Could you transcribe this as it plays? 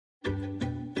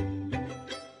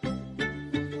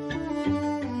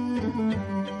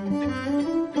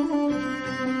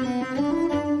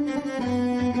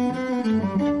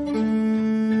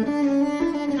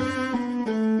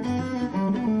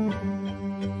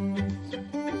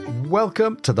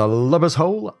Welcome to The Lubber's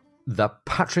Hole, the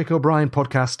Patrick O'Brian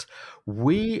podcast.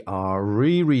 We are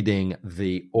rereading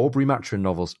the Aubrey Maturin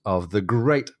novels of the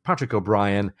great Patrick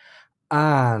O'Brian.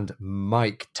 And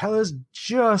Mike, tell us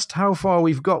just how far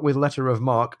we've got with Letter of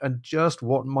Marque and just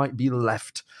what might be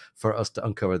left for us to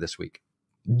uncover this week.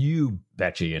 You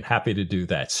betcha, and happy to do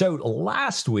that. So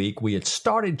last week we had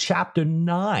started chapter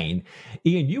 9.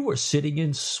 Ian, you were sitting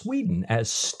in Sweden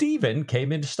as Stephen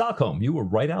came into Stockholm. You were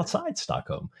right outside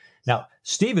Stockholm. Now,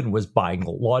 Stephen was buying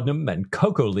laudanum and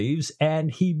cocoa leaves,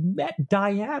 and he met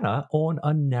Diana on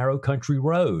a narrow country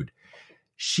road.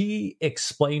 She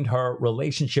explained her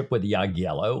relationship with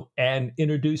Jagiello and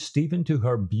introduced Stephen to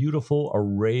her beautiful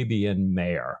Arabian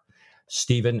mare.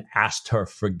 Stephen asked her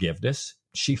forgiveness.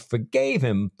 She forgave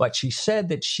him, but she said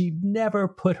that she'd never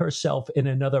put herself in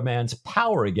another man's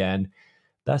power again,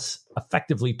 thus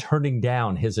effectively turning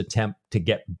down his attempt to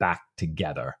get back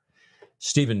together.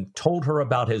 Stephen told her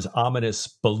about his ominous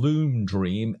balloon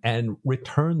dream and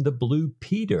returned the blue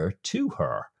Peter to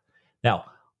her. Now,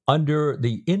 under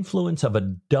the influence of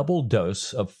a double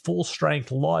dose of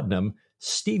full-strength laudanum,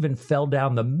 Stephen fell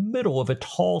down the middle of a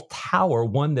tall tower,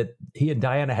 one that he and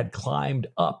Diana had climbed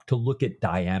up to look at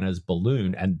Diana's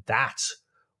balloon. And that's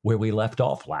where we left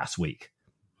off last week.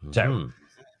 Mm-hmm. So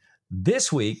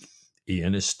this week,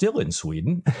 Ian is still in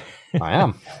Sweden. I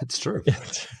am. It's true.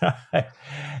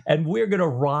 And we're going to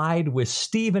ride with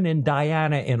Stephen and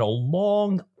Diana in a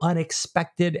long,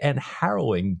 unexpected, and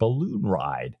harrowing balloon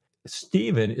ride.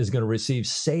 Stephen is going to receive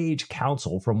sage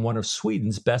counsel from one of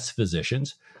Sweden's best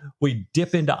physicians. We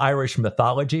dip into Irish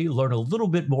mythology, learn a little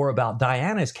bit more about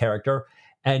Diana's character,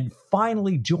 and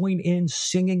finally join in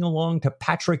singing along to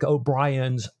Patrick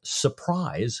O'Brian's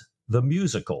Surprise, the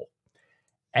musical.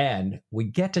 And we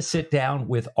get to sit down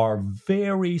with our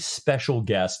very special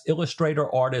guest,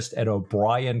 illustrator, artist, and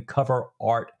O'Brian cover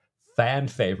art fan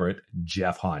favorite,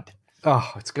 Geoff Hunt.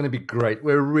 Oh, it's going to be great.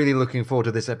 We're really looking forward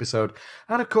to this episode.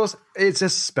 And of course, it's a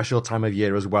special time of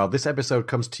year as well. This episode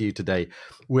comes to you today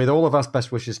with all of us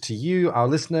best wishes to you, our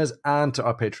listeners, and to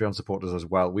our Patreon supporters as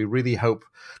well. We really hope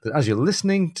that as you're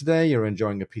listening today, you're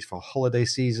enjoying a peaceful holiday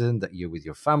season, that you're with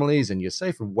your families and you're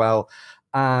safe and well,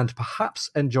 and perhaps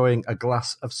enjoying a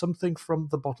glass of something from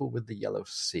the bottle with the yellow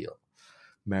seal.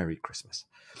 Merry Christmas.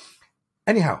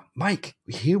 Anyhow, Mike,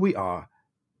 here we are.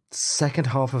 Second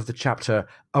half of the chapter,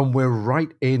 and we're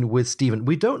right in with Stephen.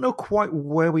 We don't know quite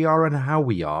where we are and how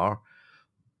we are,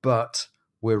 but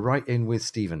we're right in with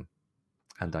Stephen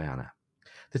and Diana.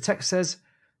 The text says,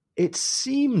 it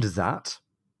seemed that,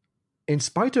 in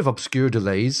spite of obscure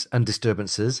delays and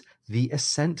disturbances, the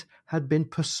ascent had been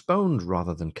postponed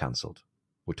rather than cancelled.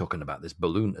 We're talking about this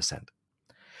balloon ascent.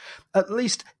 At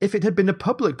least, if it had been a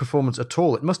public performance at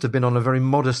all, it must have been on a very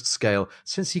modest scale,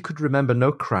 since he could remember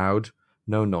no crowd,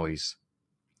 no noise.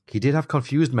 He did have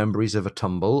confused memories of a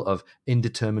tumble, of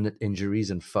indeterminate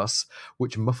injuries and fuss,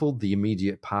 which muffled the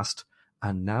immediate past,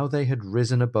 and now they had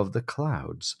risen above the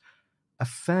clouds. A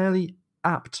fairly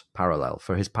apt parallel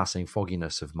for his passing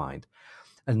fogginess of mind.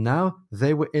 And now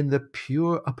they were in the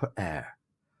pure upper air,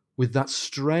 with that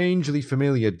strangely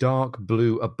familiar dark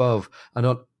blue above, and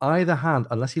on either hand,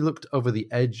 unless he looked over the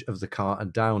edge of the car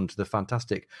and down to the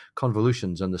fantastic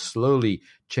convolutions and the slowly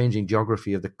changing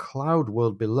geography of the cloud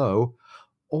world below,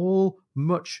 all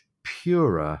much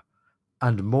purer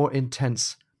and more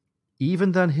intense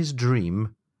even than his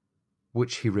dream,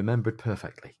 which he remembered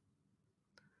perfectly.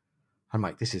 And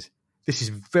Mike, this is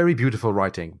very beautiful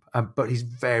writing, but he's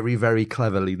very, very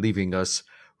cleverly leaving us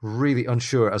really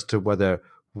unsure as to whether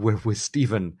we're with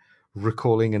Stephen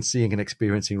recalling and seeing and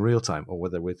experiencing real time, or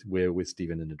whether we're with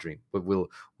Stephen in a dream. But we'll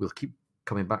keep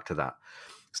coming back to that.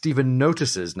 Stephen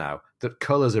notices now that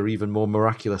colours are even more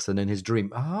miraculous than in his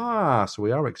dream. So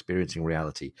we are experiencing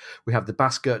reality. We have the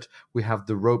basket, we have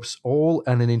the ropes, all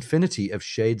and an infinity of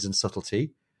shades and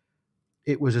subtlety.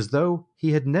 It was as though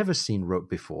he had never seen rope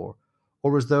before,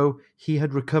 or as though he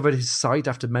had recovered his sight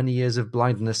after many years of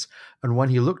blindness, and when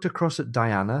he looked across at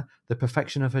Diana, the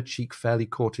perfection of her cheek fairly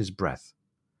caught his breath.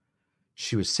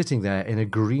 She was sitting there in a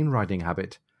green riding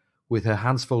habit, with her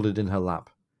hands folded in her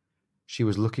lap. She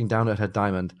was looking down at her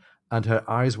diamond, and her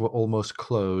eyes were almost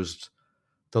closed,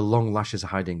 the long lashes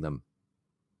hiding them.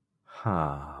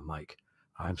 Mike,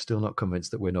 I'm still not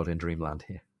convinced that we're not in dreamland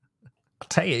here. I'll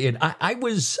tell you, I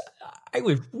was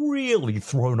really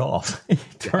thrown off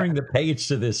turning the page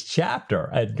to this chapter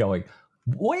and going,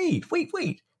 wait.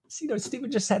 Stephen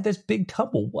just had this big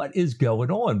tumble. What is going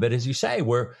on? But as you say,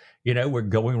 we're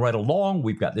going right along.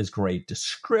 We've got this great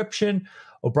description.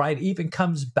 O'Brien even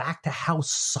comes back to how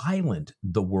silent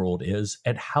the world is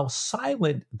and how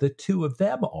silent the two of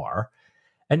them are.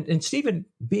 And Stephen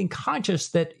being conscious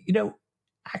that,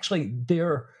 actually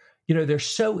they're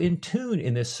so in tune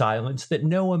in this silence that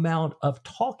no amount of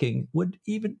talking would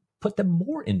even put them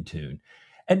more in tune.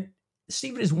 And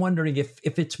Stephen is wondering if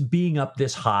it's being up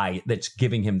this high that's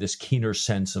giving him this keener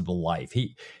sense of life.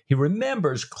 He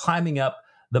remembers climbing up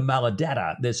the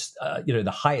Maladetta, this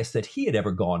the highest that he had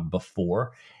ever gone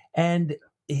before, and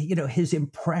his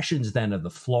impressions then of the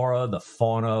flora, the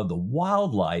fauna, the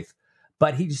wildlife.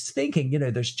 But he's thinking,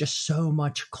 there's just so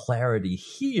much clarity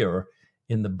here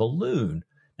in the balloon.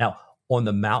 Now, on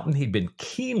the mountain, he'd been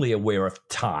keenly aware of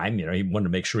time. He wanted to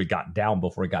make sure he got down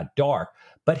before it got dark.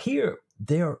 But here,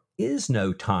 there is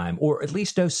no time, or at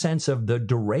least no sense of the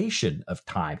duration of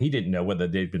time. He didn't know whether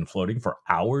they'd been floating for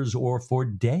hours or for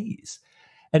days.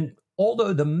 And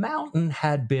although the mountain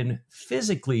had been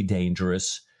physically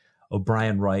dangerous,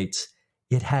 O'Brien writes,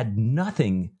 it had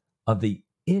nothing of the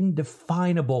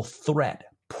indefinable threat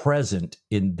present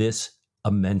in this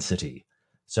immensity.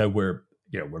 So we're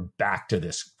back to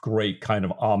this great kind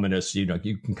of ominous, you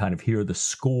can kind of hear the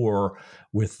score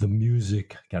with the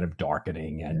music kind of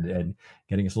darkening and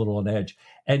getting us a little on edge.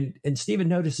 And Stephen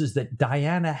notices that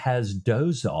Diana has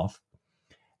dozed off,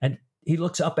 and he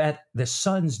looks up at the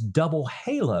sun's double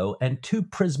halo and two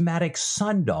prismatic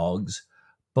sundogs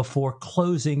before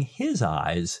closing his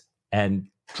eyes and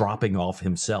dropping off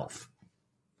himself.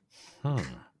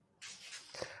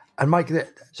 And Mike,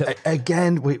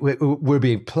 again, we're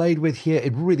being played with here.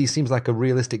 It really seems like a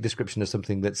realistic description of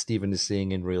something that Stephen is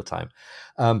seeing in real time.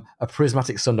 A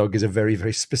prismatic sundog is a very,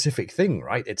 very specific thing,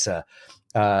 right? It's a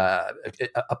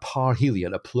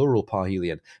parhelion, a plural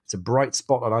parhelion. It's a bright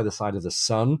spot on either side of the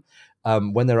sun.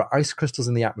 When there are ice crystals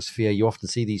in the atmosphere, you often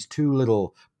see these two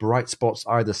little bright spots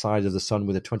either side of the sun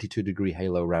with a 22-degree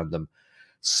halo around them.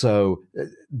 So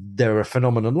there are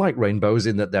phenomenon like rainbows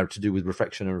in that they're to do with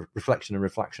reflection and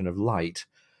reflection of light.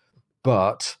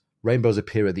 But rainbows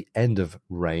appear at the end of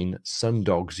rain.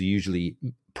 Sundogs usually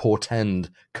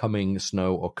portend coming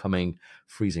snow or coming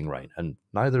freezing rain. And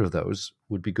neither of those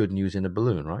would be good news in a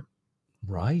balloon, right?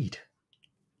 Right.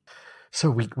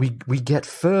 So we get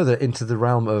further into the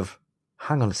realm of,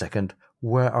 hang on a second,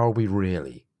 where are we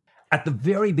really? At the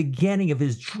very beginning of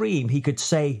his dream, he could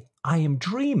say, I am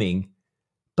dreaming,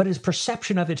 but his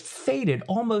perception of it faded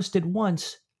almost at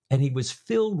once, and he was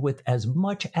filled with as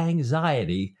much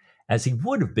anxiety as he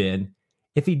would have been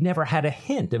if he'd never had a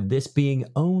hint of this being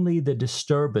only the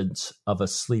disturbance of a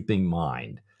sleeping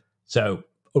mind. So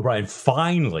O'Brien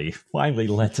finally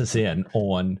lets us in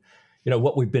on,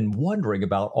 what we've been wondering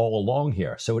about all along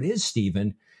here. So it is,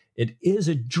 Stephen, it is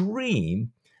a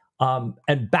dream.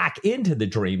 And back into the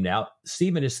dream now,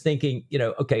 Stephen is thinking,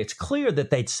 okay, it's clear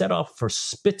that they'd set off for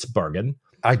Spitsbergen.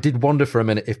 I did wonder for a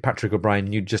minute if Patrick O'Brien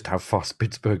knew just how far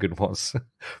Spitsbergen was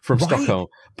from Stockholm,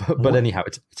 but anyhow,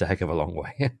 it's a heck of a long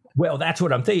way. Well, that's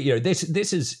what I'm thinking. This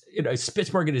is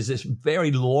Spitsbergen is this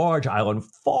very large island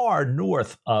far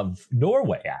north of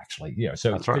Norway, actually.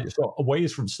 So that's right. So a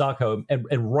ways from Stockholm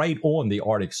and right on the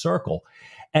Arctic Circle,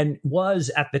 and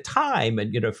was at the time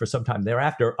and for some time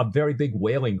thereafter a very big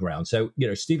whaling ground. So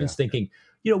Stephen's thinking,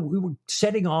 we were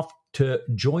setting off to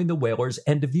join the whalers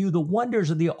and to view the wonders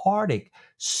of the Arctic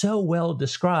so well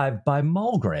described by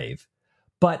Mulgrave.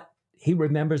 But he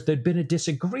remembers there'd been a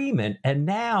disagreement, and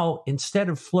now, instead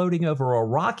of floating over a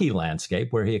rocky landscape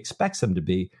where he expects them to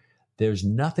be, there's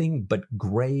nothing but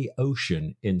gray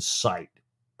ocean in sight.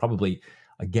 Probably,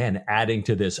 again, adding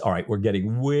to this, all right, we're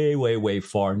getting way, way, way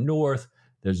far north.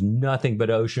 There's nothing but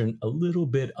ocean, a little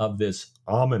bit of this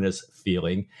ominous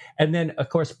feeling. And then, of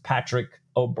course, Patrick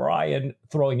O'Brien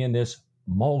throwing in this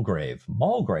Mulgrave.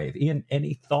 Ian,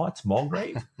 any thoughts,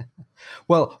 Mulgrave?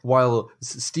 Well, while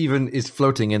Stephen is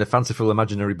floating in a fanciful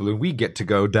imaginary balloon, we get to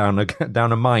go down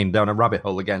a mine, down a rabbit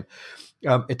hole again.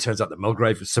 It turns out that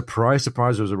Mulgrave, surprise,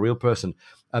 was a real person.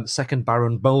 Second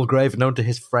Baron Mulgrave, known to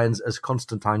his friends as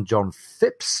Constantine John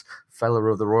Phipps, Fellow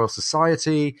of the Royal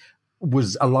Society,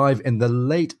 was alive in the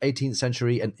late 18th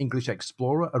century, an English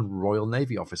explorer and Royal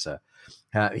Navy officer.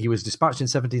 He was dispatched in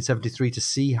 1773 to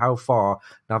see how far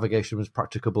navigation was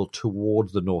practicable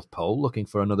towards the North Pole, looking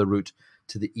for another route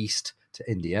to the east to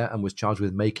India, and was charged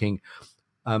with making,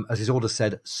 as his order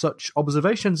said, such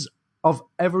observations of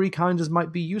every kind as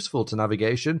might be useful to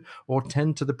navigation or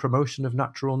tend to the promotion of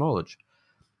natural knowledge.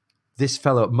 This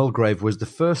fellow Mulgrave was the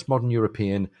first modern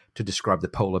European to describe the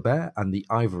polar bear and the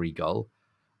ivory gull.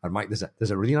 And Mike,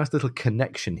 there's a really nice little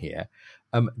connection here.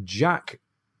 Jack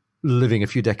living a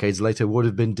few decades later, would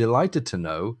have been delighted to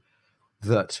know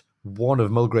that one of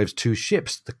Mulgrave's 2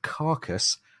 ships, the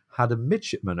Carcass, had a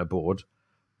midshipman aboard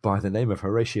by the name of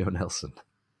Horatio Nelson.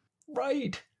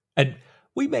 Right. And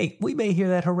we may hear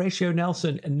that Horatio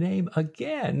Nelson name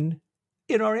again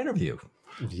in our interview.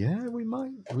 Yeah, we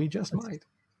might. We just might.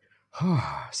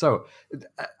 So,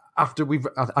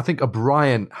 I think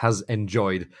O'Brien has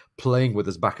enjoyed playing with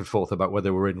us back and forth about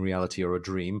whether we're in reality or a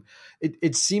dream.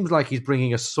 It seems like he's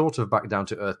bringing us sort of back down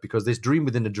to earth, because this dream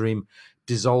within a dream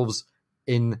dissolves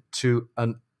into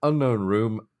an unknown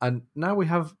room, and now we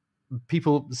have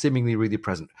people seemingly really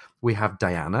present. We have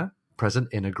Diana present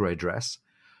in a grey dress.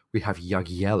 We have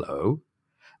Jagiello,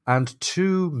 and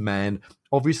 2 men,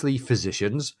 obviously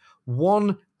physicians.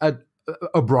 One,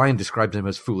 O'Brien describes him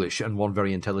as foolish, and one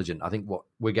very intelligent. I think what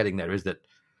we're getting there is that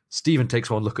Stephen takes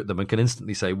one look at them and can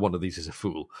instantly say one of these is a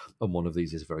fool and one of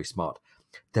these is very smart.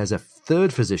 There's a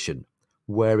 3rd physician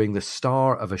wearing the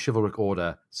star of a chivalric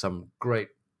order, some great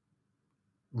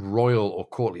royal or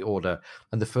courtly order,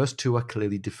 and the first 2 are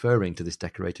clearly deferring to this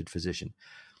decorated physician.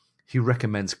 He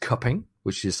recommends cupping,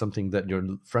 which is something that your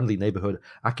friendly neighborhood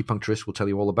acupuncturist will tell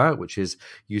you all about, which is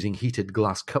using heated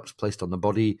glass cups placed on the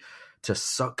body to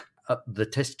suck up the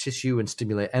tissue and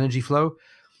stimulate energy flow.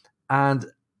 And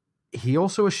he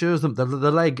also assures them that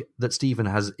the leg that Stephen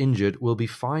has injured will be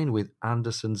fine with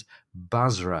Anderson's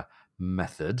Basra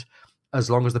method, as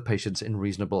long as the patient's in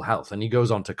reasonable health. And he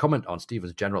goes on to comment on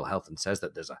Stephen's general health and says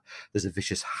that there's a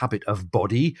vicious habit of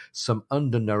body, some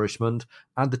undernourishment,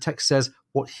 and the text says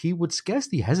what he would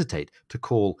scarcely hesitate to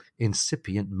call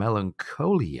incipient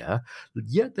melancholia,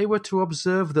 yet they were to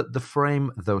observe that the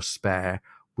frame, though spare,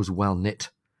 was well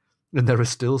knit, and there are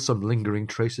still some lingering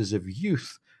traces of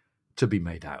youth to be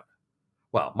made out.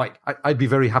 Well, Mike, I'd be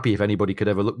very happy if anybody could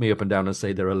ever look me up and down and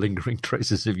say there are lingering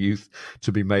traces of youth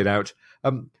to be made out.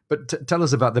 But tell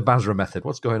us about the Basra method.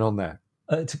 What's going on there?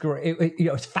 It's great.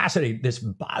 It's fascinating. This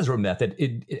Basra method.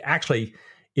 It actually,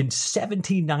 in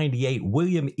 1798,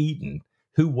 William Eaton,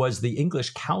 who was the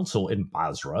English consul in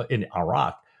Basra in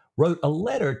Iraq, wrote a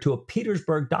letter to a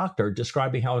Petersburg doctor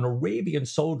describing how an Arabian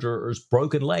soldier's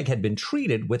broken leg had been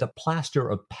treated with a plaster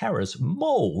of Paris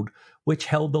mold, which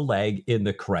held the leg in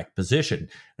the correct position.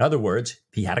 In other words,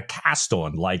 he had a cast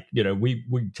on, like we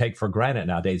take for granted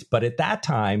nowadays. But at that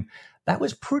time, that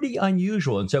was pretty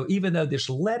unusual. And so even though this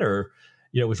letter,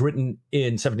 was written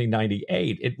in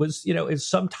 1798, it was, it's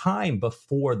some time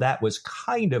before that was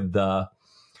kind of the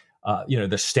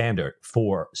standard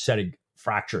for setting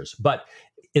fractures. But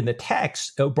in the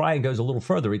text, O'Brien goes a little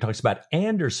further. He talks about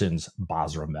Anderson's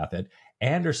Basra method.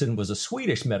 Anderson was a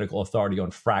Swedish medical authority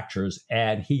on fractures,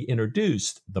 and he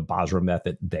introduced the Basra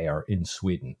method there in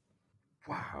Sweden.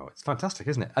 Wow, it's fantastic,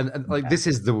 isn't it? And like this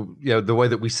is the way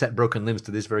that we set broken limbs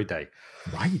to this very day.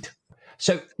 Right.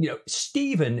 So,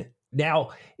 Stephen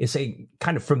now is saying,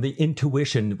 kind of from the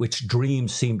intuition which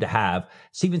dreams seem to have,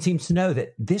 Stephen seems to know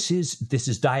that this is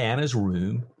Diana's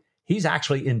room. He's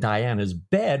actually in Diana's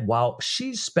bed while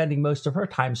she's spending most of her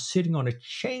time sitting on a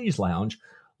change lounge,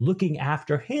 looking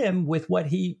after him with what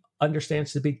he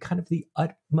understands to be kind of the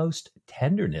utmost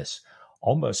tenderness,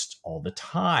 almost all the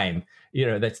time.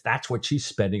 That's what she's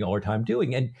spending all her time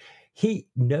doing. And he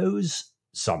knows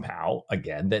somehow,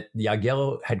 again, that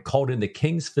Jagiello had called in the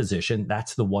king's physician.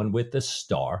 That's the one with the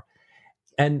star.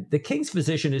 And the king's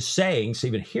physician is saying,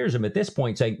 Stephen hears him at this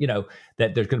point saying,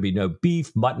 that there's going to be no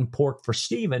beef, mutton, pork for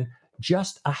Stephen,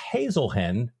 just a hazel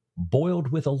hen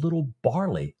boiled with a little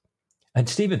barley. And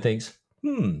Stephen thinks,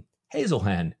 hazel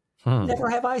hen. Never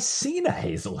have I seen a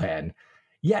hazel hen.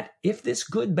 Yet, if this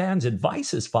good man's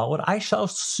advice is followed, I shall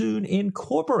soon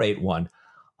incorporate one.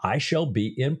 I shall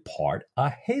be in part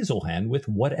a hazel hen with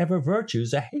whatever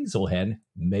virtues a hazel hen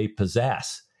may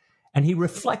possess. And he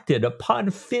reflected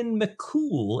upon Finn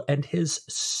McCool and his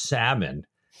salmon.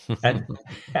 And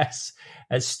as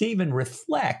Stephen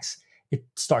reflects, it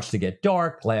starts to get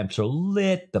dark, lamps are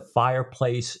lit, the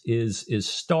fireplace is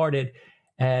started,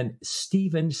 and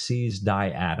Stephen sees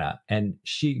Diana, and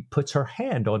she puts her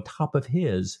hand on top of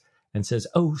his and says,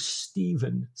 "Oh,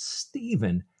 Stephen,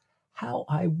 Stephen, how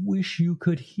I wish you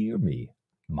could hear me,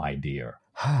 my dear."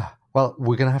 Well,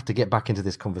 we're going to have to get back into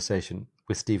this conversation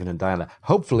with Stephen and Diana.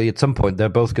 Hopefully, at some point, they're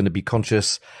both going to be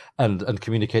conscious and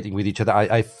communicating with each other.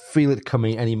 I feel it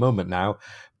coming any moment now.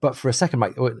 But for a second,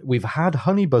 Mike, we've had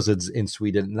honey buzzards in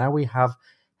Sweden. Now we have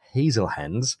hazel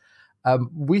hens.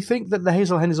 We think that the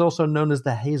hazel hen is also known as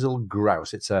the hazel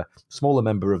grouse. It's a smaller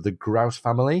member of the grouse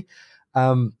family.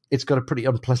 It's got a pretty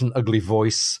unpleasant, ugly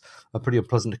voice, a pretty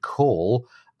unpleasant call.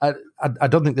 I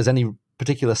don't think there's any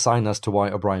particular sign as to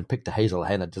why O'Brien picked a hazel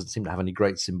hen. It doesn't seem to have any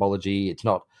great symbology. It's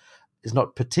not is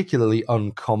not particularly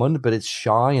uncommon, but it's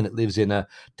shy and it lives in a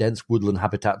dense woodland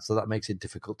habitat, so that makes it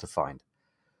difficult to find.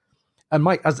 And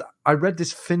Mike, as I read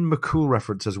this Finn McCool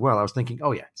reference as well, I was thinking,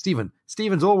 oh yeah,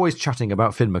 Stephen's always chatting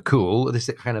about Finn McCool, this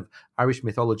kind of Irish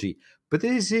mythology. But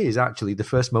this is actually the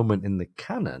first moment in the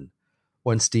canon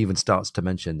when Stephen starts to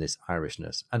mention this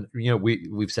Irishness. And,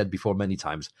 we've said before many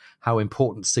times how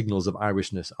important signals of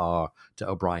Irishness are to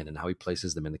O'Brien and how he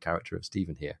places them in the character of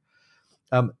Stephen here.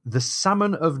 The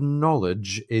salmon of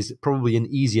knowledge is probably an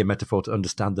easier metaphor to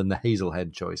understand than the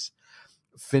Hazelhead choice.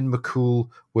 Finn McCool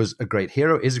is a great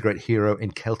hero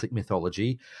in Celtic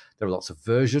mythology. There are lots of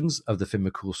versions of the Finn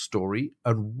McCool story,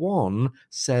 and one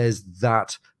says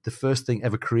that the first thing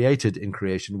ever created in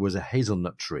creation was a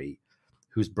hazelnut tree,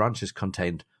 whose branches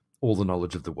contained all the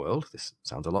knowledge of the world. This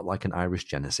sounds a lot like an Irish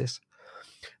Genesis.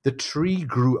 The tree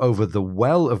grew over the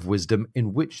well of wisdom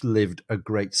in which lived a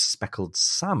great speckled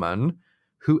salmon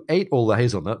who ate all the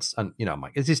hazelnuts. And,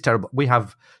 Mike, this is terrible. We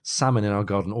have salmon in our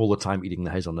garden all the time eating the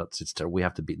hazelnuts. It's terrible. We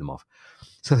have to beat them off.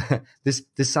 So this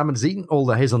salmon has eaten all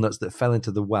the hazelnuts that fell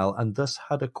into the well and thus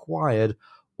had acquired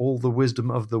all the wisdom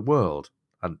of the world.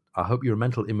 And I hope your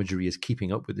mental imagery is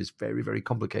keeping up with this very, very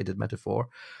complicated metaphor.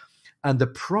 And the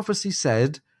prophecy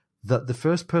said that the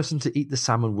first person to eat the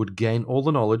salmon would gain all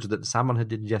the knowledge that the salmon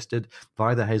had ingested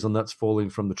via the hazelnuts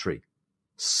falling from the tree.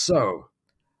 So,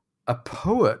 a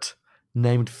poet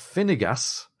named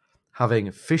Finnegas, having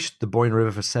fished the Boyne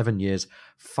River for 7 years,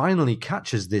 finally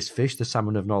catches this fish, the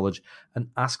salmon of knowledge, and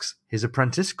asks his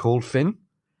apprentice, called Finn,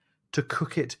 to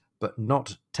cook it but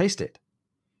not taste it.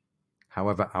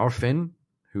 However, our Finn,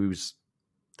 who's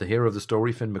the hero of the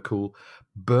story, Finn McCool,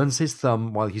 burns his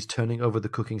thumb while he's turning over the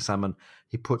cooking salmon.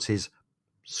 He puts his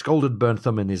scalded burnt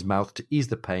thumb in his mouth to ease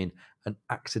the pain and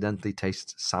accidentally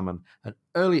tastes salmon, an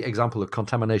early example of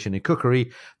contamination in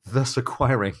cookery, thus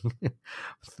acquiring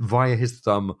via his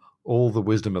thumb all the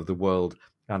wisdom of the world.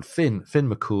 And Finn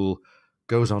McCool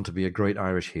goes on to be a great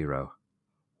Irish hero.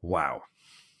 Wow.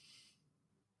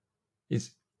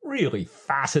 It's really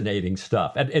fascinating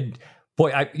stuff. And boy,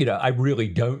 I really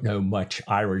don't know much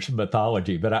Irish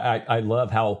mythology, but I love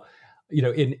how,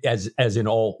 as in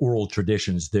all oral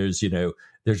traditions,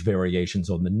 there's variations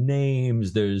on the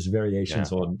names, there's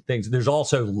variations on things. There's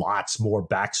also lots more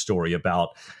backstory about,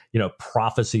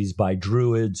 prophecies by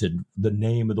druids and the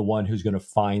name of the one who's going to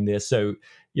find this. So,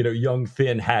 young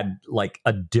Finn had like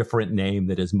a different name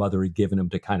that his mother had given him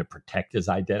to kind of protect his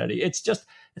identity. It's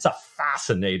a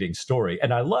fascinating story.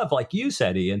 And I love, like you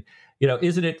said, Ian,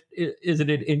 isn't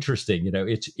it interesting?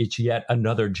 It's yet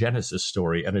another Genesis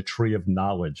story and a tree of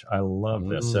knowledge. I love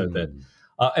this. So that,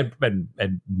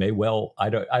 and may well, I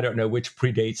don't know which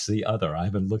predates the other. I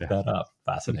haven't looked that up.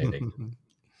 Fascinating.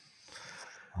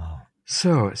 Wow.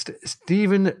 So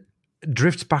Stephen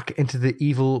drifts back into the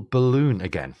evil balloon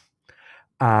again,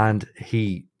 and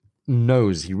he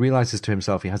realizes to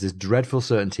himself, he has this dreadful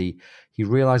certainty. He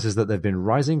realizes that they've been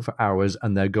rising for hours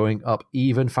and they're going up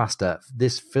even faster.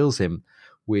 This fills him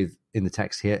with, in the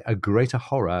text here, a greater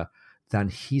horror than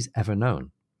he's ever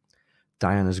known.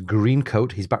 Diana's green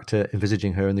coat, he's back to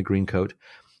envisaging her in the green coat,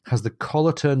 has the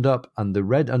collar turned up, and the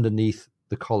red underneath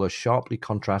the collar sharply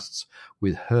contrasts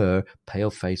with her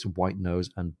pale face, white nose,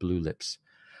 and blue lips.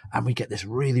 And we get this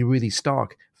really, really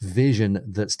stark vision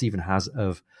that Stephen has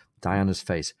of Diana's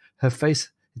face. Her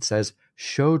face, it says,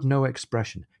 showed no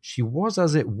expression. She was,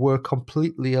 as it were,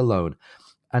 completely alone.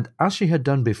 And as she had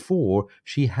done before,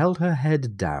 she held her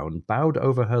head down, bowed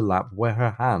over her lap, where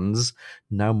her hands,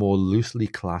 now more loosely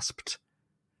clasped,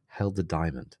 held the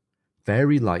diamond,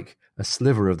 very like a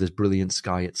sliver of this brilliant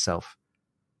sky itself.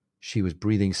 She was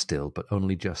breathing still, but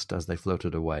only just as they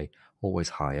floated away, always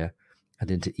higher, and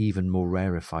into even more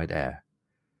rarefied air.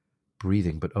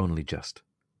 Breathing, but only just.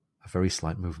 A very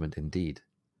slight movement indeed.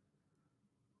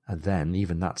 And then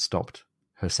even that stopped.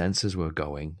 Her senses were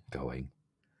going.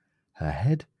 Her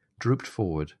head drooped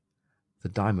forward. The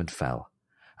diamond fell.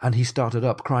 And he started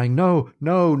up, crying, "No,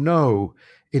 no, no,"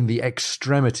 in the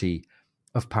extremity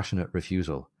of passionate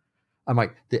refusal. I'm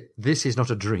like, this is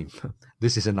not a dream.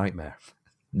 This is a nightmare.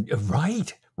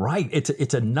 Right.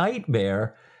 It's a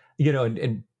nightmare,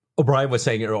 and O'Brien was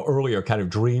saying earlier, kind of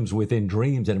dreams within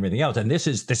dreams and everything else. And this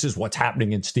is what's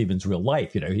happening in Stephen's real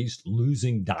life. He's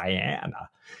losing Diana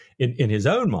in his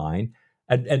own mind.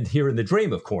 And here in the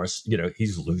dream, of course,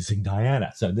 he's losing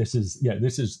Diana. So this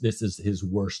is his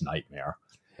worst nightmare.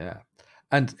 Yeah.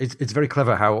 And it's very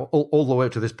clever how all the way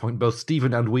up to this point, both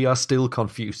Stephen and we are still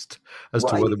confused as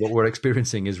to whether what we're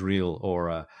experiencing is real or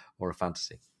a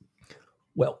fantasy.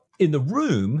 Well, in the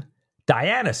room,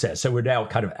 Diana says, so we're now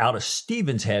kind of out of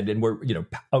Stephen's head, and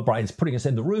O'Brien's putting us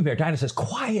in the room here. Diana says,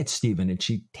 "Quiet, Stephen," and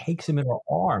she takes him in her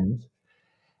arms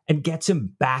and gets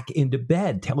him back into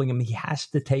bed, telling him he has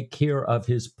to take care of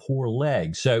his poor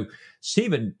leg. So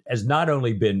Stephen has not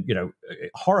only been,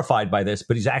 horrified by this,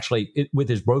 but he's actually, with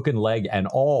his broken leg and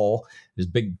all, his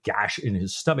big gash in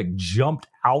his stomach, jumped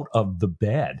out of the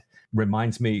bed.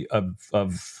 Reminds me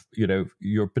of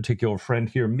your particular friend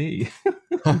here, me,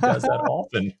 who does that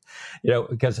often,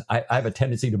 because I have a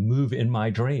tendency to move in my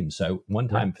dreams. So one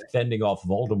time, fending off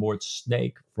Voldemort's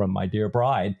snake from my dear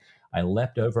bride, I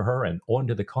leapt over her and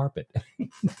onto the carpet.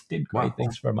 Did great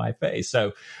things for my face.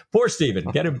 So poor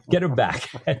Stephen, get him back.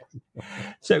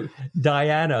 So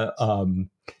Diana,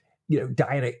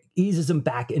 Diana eases him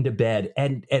back into bed,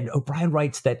 and O'Brien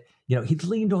writes that he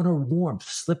leaned on her warmth,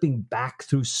 slipping back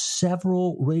through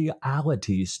several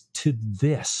realities to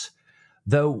this,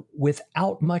 though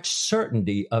without much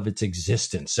certainty of its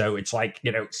existence. So it's like,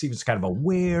 Stephen's kind of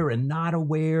aware and not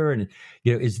aware, and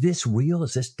is this real?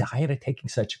 Is this Diana taking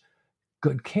such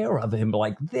good care of him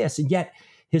like this? And yet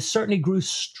his certainty grew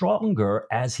stronger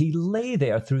as he lay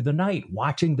there through the night,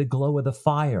 watching the glow of the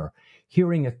fire,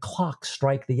 hearing a clock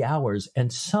strike the hours,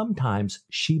 and sometimes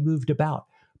she moved about,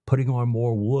 putting on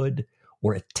more wood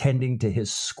or attending to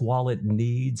his squalid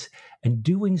needs, and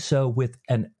doing so with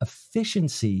an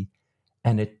efficiency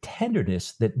and a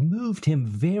tenderness that moved him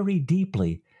very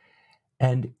deeply.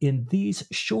 And in these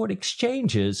short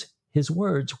exchanges, his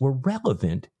words were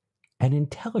relevant and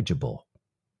intelligible.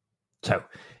 So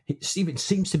Stephen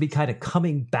seems to be kind of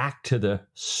coming back to the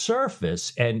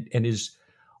surface and is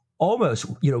almost,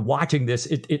 watching this.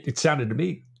 It sounded to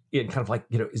me kind of like,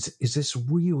 is this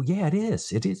real? Yeah, it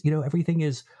is. It is. Everything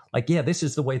is like, yeah, this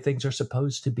is the way things are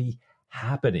supposed to be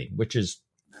happening, which is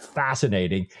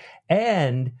fascinating.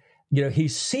 And,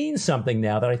 he's seen something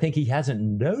now that I think he hasn't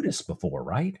noticed before,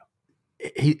 right?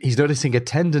 He's noticing a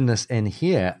tenderness in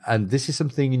here, and this is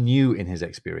something new in his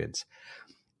experience.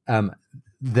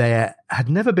 There had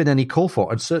never been any call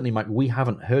for, and certainly, Mike, we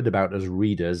haven't heard about as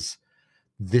readers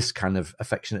this kind of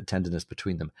affectionate tenderness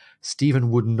between them.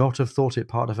 Stephen would not have thought it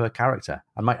part of her character.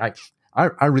 And Mike,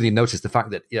 I really noticed the fact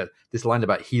that this line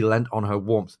about he lent on her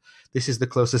warmth. This is the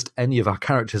closest any of our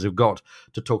characters have got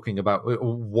to talking about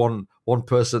one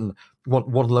person,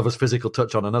 one lover's physical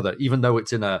touch on another. Even though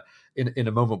it's in a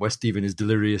moment where Stephen is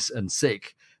delirious and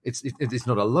sick, it's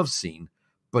not a love scene.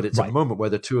 But it's a moment where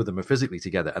the two of them are physically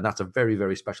together. And that's a very,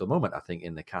 very special moment, I think,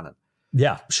 in the canon.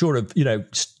 Yeah, short of,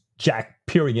 Jack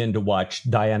peering in to watch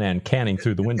Diana and Canning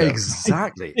through the window.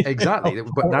 Exactly.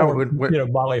 But now we're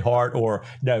Molly Hart, or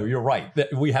no, you're right.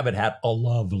 We haven't had a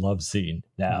love scene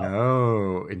now.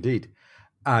 No, indeed.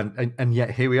 And yet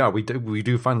here we are. We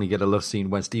do finally get a love scene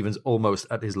when Stephen's almost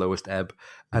at his lowest ebb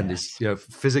and is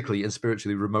physically and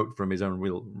spiritually remote from his own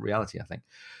real reality, I think.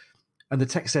 And the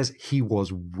text says he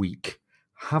was weak,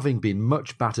 having been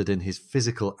much battered in his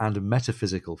physical and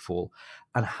metaphysical fall,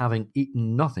 and having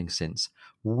eaten nothing since,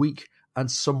 weak and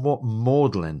somewhat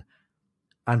maudlin,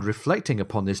 and reflecting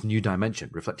upon this new dimension,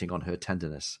 reflecting on her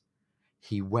tenderness,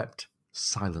 he wept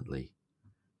silently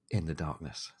in the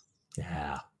darkness.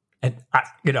 Yeah. And I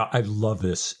love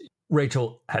this.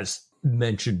 Rachel has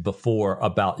mentioned before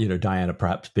about, Diana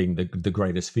perhaps being the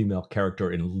greatest female character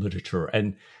in literature.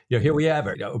 And, here we have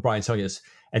her. O'Brien's telling us,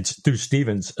 and through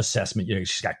Stephen's assessment,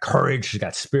 she's got courage, she's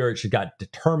got spirit, she's got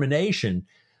determination.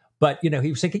 But, he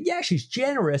was thinking, yeah, she's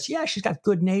generous. Yeah, she's got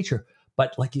good nature.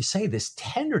 But like you say, this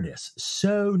tenderness,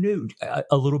 so new,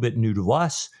 a little bit new to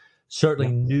us,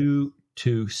 certainly new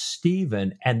to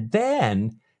Stephen. And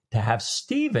then to have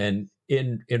Stephen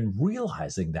in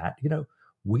realizing that,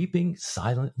 weeping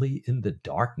silently in the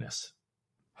darkness.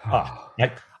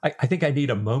 I think I need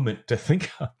a moment to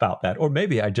think about that. Or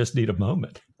maybe I just need a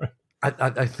moment.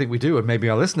 I think we do, and maybe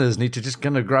our listeners need to just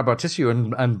kind of grab our tissue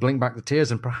and blink back the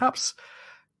tears and perhaps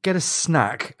get a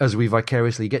snack as we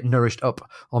vicariously get nourished up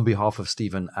on behalf of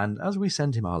Stephen and as we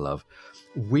send him our love.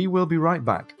 We will be right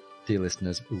back, dear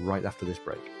listeners, right after this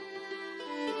break.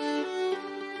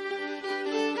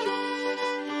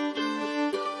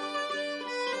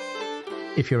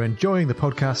 If you're enjoying the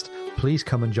podcast, please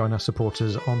come and join our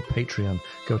supporters on Patreon.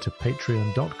 Go to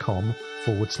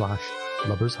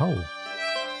patreon.com/lubbershole.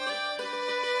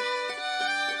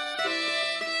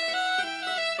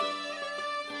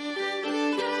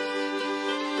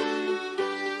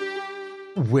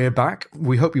 We're back.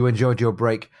 We hope you enjoyed your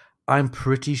break. I'm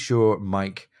pretty sure,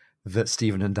 Mike, that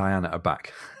Stephen and Diana are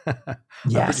back. Yes.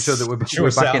 I'm pretty sure that we're back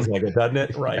sounds like it, doesn't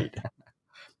it? Right.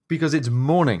 Because it's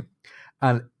morning.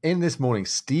 And in this morning,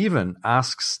 Stephen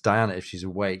asks Diana if she's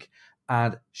awake.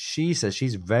 And she says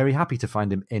she's very happy to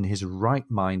find him in his right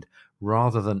mind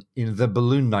rather than in the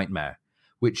balloon nightmare,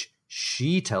 which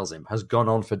she tells him has gone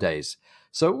on for days.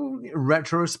 So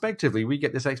retrospectively, we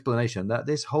get this explanation that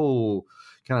this whole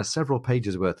kind of several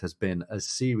pages worth has been a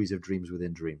series of dreams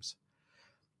within dreams.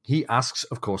 He asks,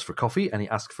 of course, for coffee, and he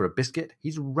asks for a biscuit.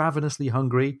 He's ravenously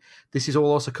hungry. This is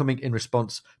all also coming in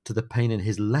response to the pain in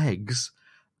his legs,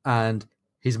 and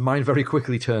his mind very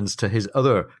quickly turns to his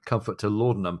other comfort, to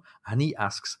laudanum, and he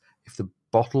asks if the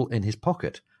bottle in his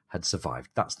pocket had survived.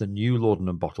 That's the new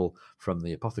laudanum bottle from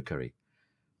the apothecary.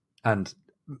 And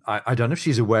I don't know if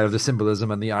she's aware of the symbolism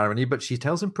and the irony, but she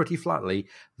tells him pretty flatly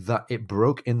that it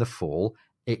broke in the fall,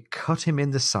 it cut him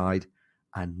in the side,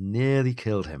 and nearly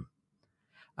killed him.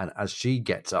 And as she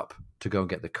gets up to go and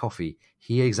get the coffee,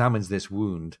 he examines this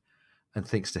wound and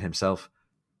thinks to himself,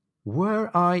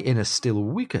 were I in a still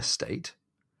weaker state,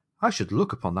 I should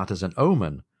look upon that as an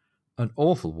omen, an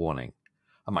awful warning.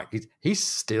 I'm like, he's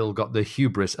still got the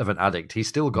hubris of an addict. He's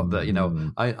still got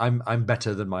the, I'm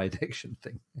better than my addiction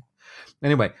thing.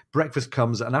 Anyway, breakfast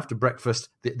comes, and after breakfast,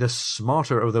 the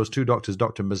smarter of those two doctors,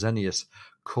 Dr. Mazenius,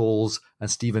 calls, and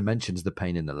Stephen mentions the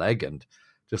pain in the leg, and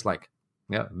just like,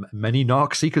 yeah, many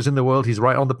narc seekers in the world, he's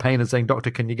right on the pain and saying,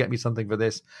 Doctor, can you get me something for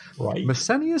this? Right.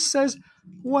 Mazenius says,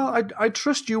 well, I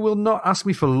trust you will not ask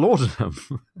me for laudanum.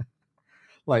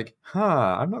 Like,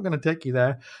 I'm not going to take you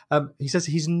there. He says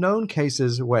he's known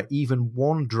cases where even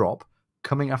one drop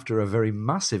coming after a very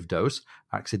massive dose,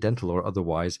 accidental or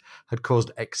otherwise, had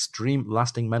caused extreme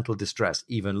lasting mental distress,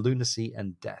 even lunacy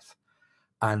and death.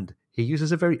 And he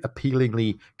uses a very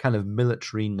appealingly kind of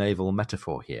military naval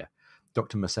metaphor here.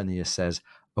 Dr. Mazenius says,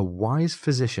 a wise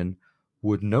physician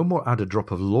would no more add a drop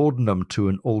of laudanum to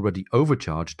an already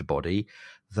overcharged body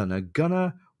than a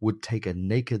gunner would take a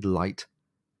naked light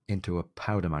into a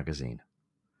powder magazine.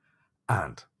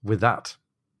 And with that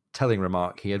telling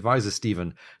remark, he advises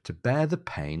Stephen to bear the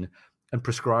pain and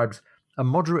prescribes a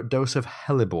moderate dose of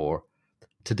hellebore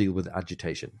to deal with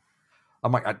agitation.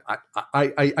 I'm like,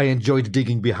 I enjoyed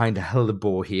digging behind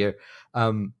hellebore here.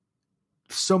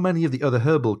 So many of the other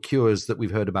herbal cures that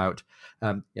we've heard about,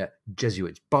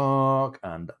 Jesuit bark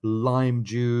and lime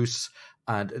juice,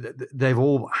 and they've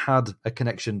all had a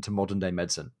connection to modern day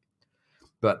medicine.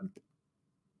 But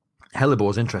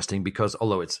hellebore is interesting because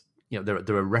although it's,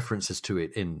 there are references to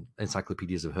it in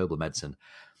encyclopedias of herbal medicine,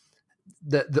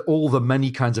 all the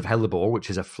many kinds of hellebore, which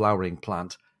is a flowering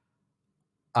plant,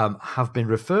 have been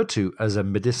referred to as a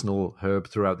medicinal herb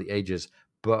throughout the ages,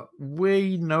 but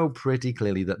we know pretty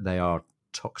clearly that they are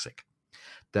toxic.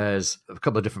 There's a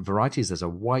couple of different varieties. There's a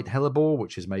white hellebore,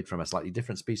 which is made from a slightly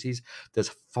different species. There's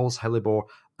false hellebore,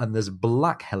 and there's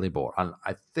black hellebore. And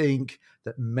I think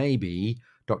that maybe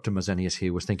Dr. Mazenius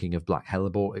here was thinking of black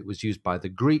hellebore. It was used by the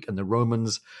Greek and the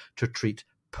Romans to treat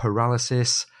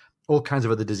paralysis, all kinds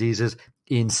of other diseases,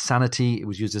 insanity. It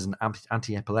was used as an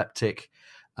anti-epileptic.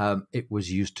 It was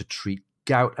used to treat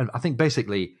gout. And I think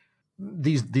basically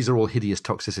these are all hideous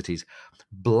toxicities.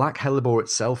 Black hellebore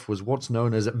itself was what's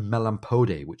known as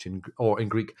melampode, which in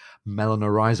Greek,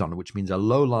 melanorizon, which means a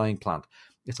low-lying plant.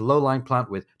 It's a low-lying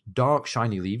plant with dark,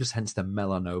 shiny leaves, hence the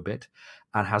melano bit,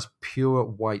 and has pure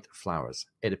white flowers.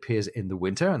 It appears in the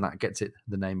winter, and that gets it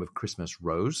the name of Christmas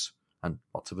rose. And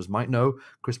lots of us might know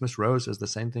Christmas rose as the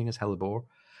same thing as hellebore.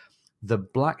 The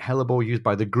black hellebore used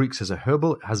by the Greeks as a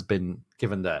herbal has been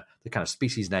given the kind of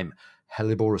species name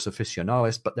Helleborus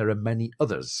officinalis, but there are many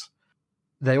others.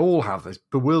 They all have this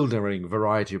bewildering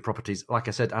variety of properties. Like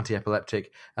I said,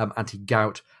 anti-epileptic,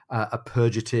 anti-gout, a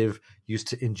purgative, used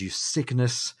to induce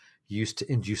sickness, used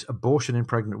to induce abortion in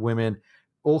pregnant women,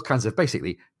 all kinds of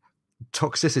basically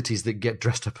toxicities that get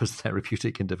dressed up as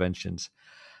therapeutic interventions.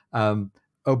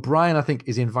 O'Brien, I think,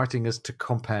 is inviting us to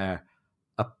compare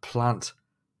a plant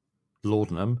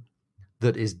laudanum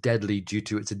that is deadly due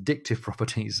to its addictive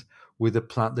properties with a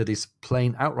plant that is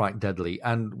plain outright deadly.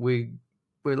 And we're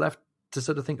left to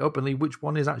sort of think openly which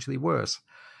one is actually worse.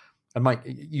 And Mike,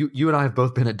 you and I have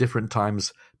both been at different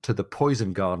times to the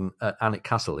poison garden at Alnwick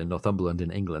Castle in Northumberland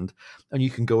in England, and you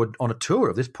can go on a tour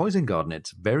of this poison garden.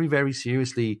 It's very, very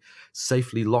seriously,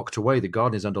 safely locked away. The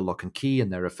garden is under lock and key,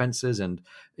 and there are fences, and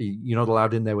you're not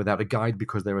allowed in there without a guide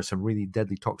because there are some really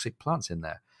deadly toxic plants in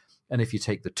there. And if you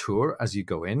take the tour as you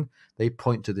go in, they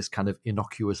point to this kind of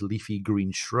innocuous leafy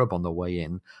green shrub on the way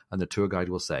in, and the tour guide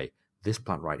will say, this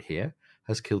plant right here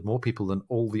has killed more people than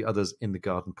all the others in the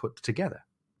garden put together.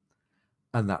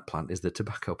 And that plant is the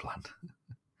tobacco plant.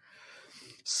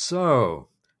 So,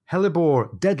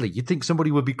 hellebore, deadly. You'd think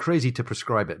somebody would be crazy to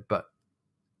prescribe it, but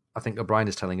I think O'Brien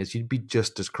is telling us you'd be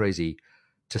just as crazy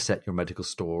to set your medical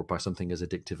store by something as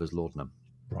addictive as laudanum.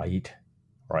 Right.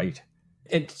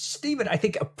 And Stephen, I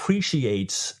think,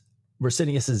 appreciates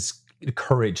Mazenius's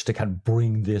courage to kind of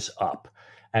bring this up.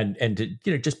 and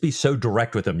to, just be so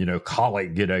direct with him,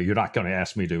 colleague, you're not going to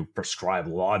ask me to prescribe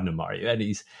laudanum, are you? And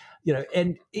he's,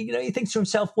 he thinks to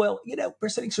himself, well,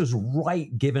 Mercedes was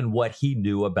right given what he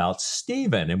knew about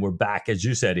Stephen. And we're back, as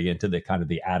you said, into the kind of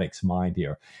the addict's mind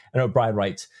here. And O'Brien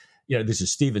writes, this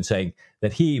is Stephen saying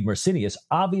that he, Mercenius,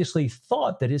 obviously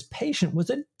thought that his patient was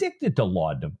addicted to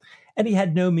laudanum. And he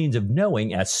had no means of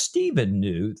knowing, as Stephen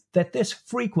knew, that this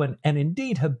frequent and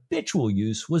indeed habitual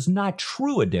use was not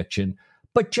true addiction,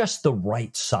 but just the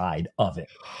right side of it.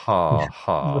 Ha,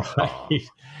 ha, right.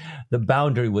 The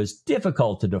boundary was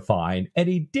difficult to define, and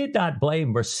he did not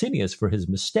blame Mercenius for his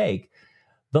mistake,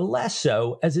 the less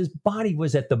so as his body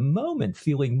was at the moment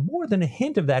feeling more than a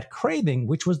hint of that craving,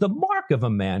 which was the mark of a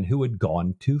man who had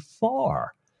gone too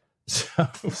far. So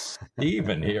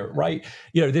Stephen here, right?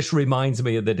 This reminds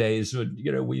me of the days when,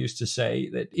 we used to say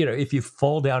that, if you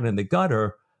fall down in the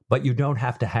gutter, but you don't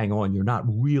have to hang on, you're not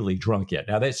really drunk yet.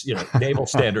 Now that's, naval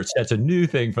standards, that's a new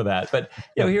thing for that. But,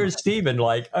 here's Stephen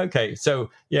like, okay, so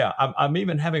yeah, I'm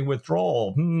even having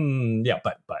withdrawal. Yeah,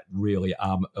 but really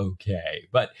I'm okay.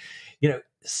 But,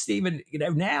 Stephen,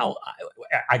 now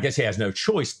I guess he has no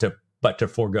choice but to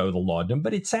forego the laudanum,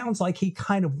 but it sounds like he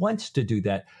kind of wants to do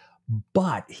that.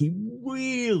 But he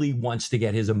really wants to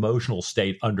get his emotional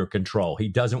state under control. He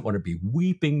doesn't want to be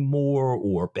weeping more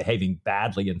or behaving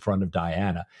badly in front of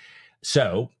Diana.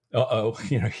 So,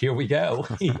 here we go.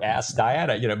 He asks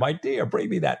Diana, my dear, bring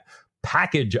me that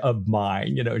package of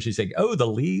mine. She's saying, oh, the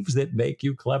leaves that make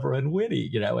you clever and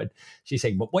witty, and she's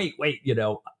saying, but wait,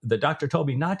 the doctor told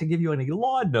me not to give you any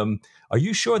laudanum. Are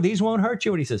you sure these won't hurt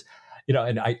you? And he says,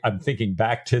 and I'm thinking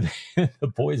back to the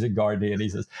Poison Garden, and he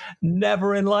says,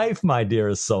 never in life, my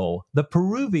dearest soul. The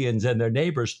Peruvians and their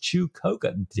neighbors chew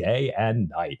coca day and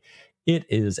night. It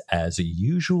is as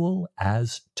usual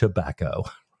as tobacco.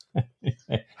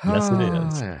 Yes, it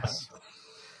is. Yes.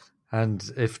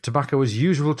 And if tobacco is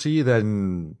usual to you,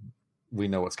 then we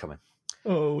know what's coming.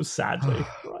 Oh, sadly.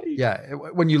 Right. Yeah.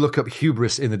 When you look up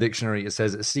hubris in the dictionary, it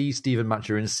says, C. Stephen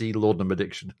Maturin, C. laudanum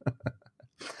addiction.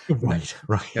 Right.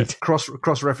 Yeah,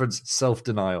 cross-reference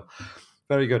self-denial.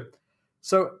 Very good.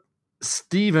 So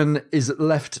Stephen is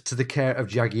left to the care of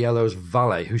Jagiello's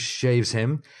valet, who shaves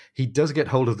him. He does get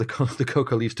hold of the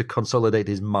coca leaves to consolidate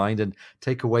his mind and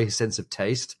take away his sense of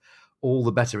taste. All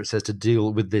the better, it says, to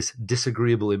deal with this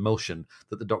disagreeable emulsion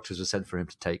that the doctors were sent for him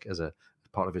to take as a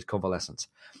part of his convalescence.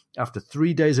 After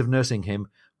 3 days of nursing him,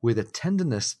 with a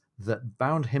tenderness that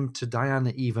bound him to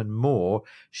Diana even more,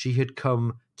 she had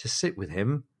come to sit with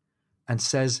him and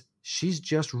says she's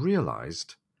just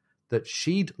realized that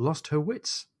she'd lost her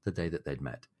wits the day that they'd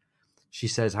met. She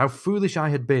says, how foolish I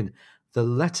had been. The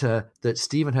letter that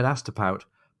Stephen had asked about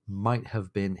might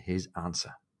have been his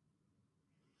answer.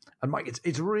 And Mike,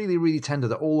 it's really, really tender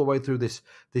that all the way through this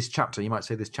chapter, you might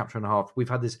say this chapter and a half, we've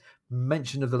had this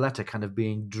mention of the letter kind of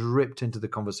being dripped into the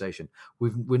conversation.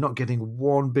 We're not getting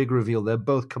one big reveal. They're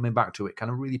both coming back to it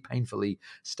kind of really painfully,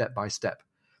 step by step.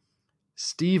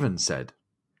 Stephen said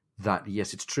that,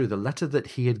 yes, it's true, the letter that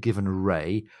he had given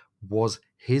Ray was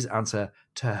his answer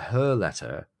to her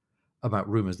letter about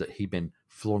rumors that he'd been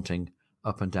flaunting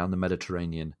up and down the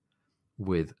Mediterranean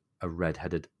with a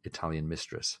red-headed Italian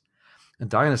mistress. And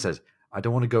Diana says, I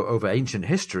don't want to go over ancient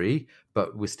history,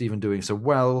 but with Stephen doing so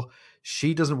well,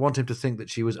 she doesn't want him to think that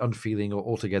she was unfeeling or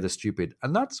altogether stupid.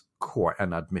 And that's quite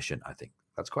an admission, I think.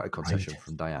 That's quite a concession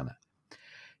from Diana.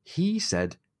 He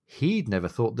said he'd never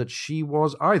thought that she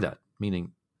was either,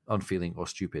 meaning unfeeling or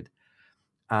stupid.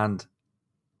 And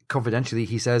confidentially,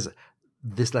 he says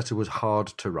this letter was hard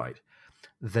to write.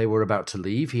 They were about to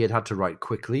leave. He had to write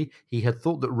quickly. He had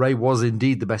thought that Ray was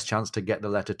indeed the best chance to get the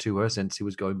letter to her since he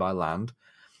was going by land.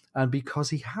 And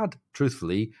because he had,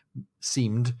 truthfully,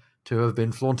 seemed to have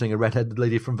been flaunting a red-headed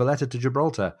lady from Valletta to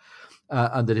Gibraltar,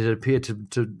 and that it had appeared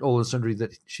to all and sundry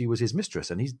that she was his mistress.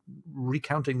 And he's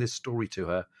recounting this story to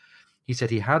her. He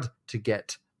said he had to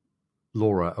get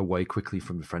Laura away quickly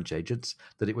from the French agents,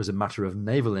 that it was a matter of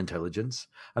naval intelligence.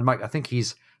 And Mike, I think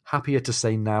he's happier to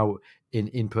say now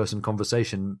in-person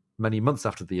conversation many months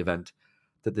after the event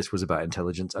that this was about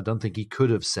intelligence. I don't think he could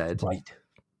have said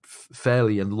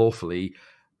fairly and lawfully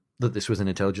that this was an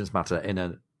intelligence matter in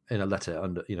a letter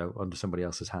under somebody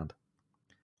else's hand.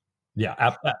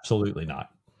 Yeah, absolutely not.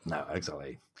 No,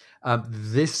 exactly.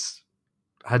 This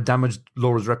had damaged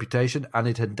Laura's reputation, and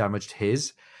it had damaged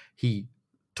his. He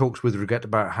talks with regret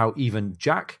about how even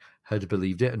Jack had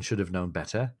believed it and should have known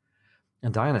better.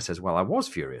 And Diana says, well, I was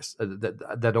furious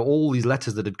that all these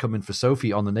letters that had come in for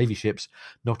Sophie on the Navy ships,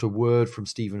 not a word from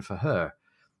Stephen for her.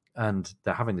 And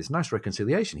they're having this nice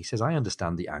reconciliation. He says, I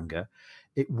understand the anger.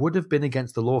 It would have been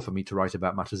against the law for me to write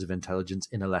about matters of intelligence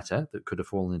in a letter that could have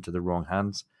fallen into the wrong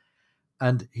hands.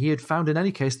 And he had found in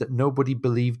any case that nobody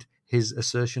believed his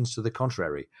assertions to the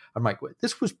contrary. I'm like,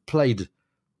 this was played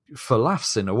for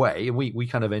laughs in a way. And we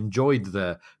kind of enjoyed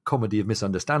the comedy of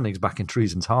misunderstandings back in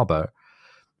Treason's Harbour.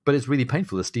 But it's really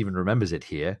painful as Stephen remembers it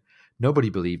here. Nobody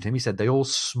believed him. He said they all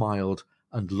smiled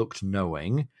and looked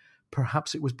knowing.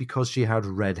 Perhaps it was because she had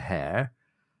red hair.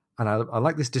 And I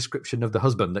like this description of the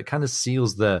husband that kind of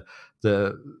seals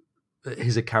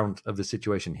his account of the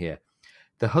situation here.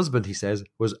 The husband, he says,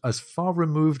 was as far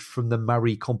removed from the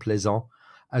mari complaisant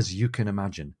as you can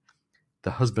imagine.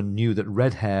 The husband knew that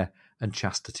red hair and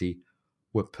chastity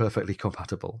were perfectly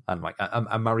compatible. And like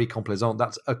a mari complaisant,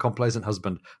 that's a complaisant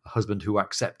husband, a husband who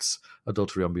accepts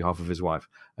adultery on behalf of his wife.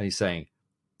 And he's saying,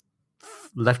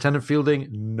 Lieutenant Fielding,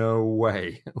 no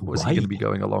way was he going to be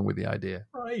going along with the idea.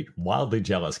 Right. Wildly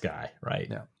jealous guy. Right.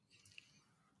 Yeah.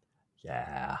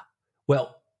 Yeah.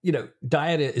 Well,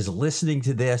 Diana is listening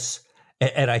to this,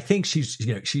 and I think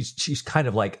she's kind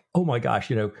of like, oh my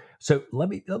gosh, so let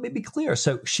me be clear.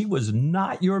 So she was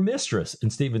not your mistress.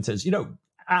 And Stephen says,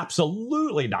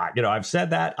 absolutely not. I've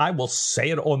said that. I will say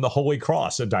it on the Holy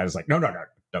Cross. And Diana's like, no,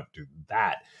 don't do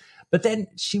that. But then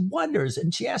she wonders,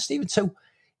 and she asks Stephen, so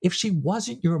if she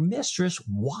wasn't your mistress,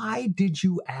 why did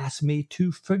you ask me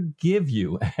to forgive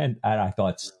you? And I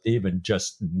thought Stephen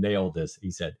just nailed this. He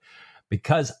said,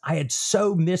 because I had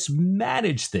so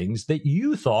mismanaged things that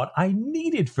you thought I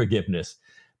needed forgiveness,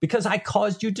 because I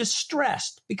caused you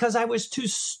distress, because I was too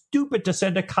stupid to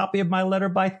send a copy of my letter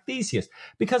by Theseus,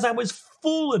 because I was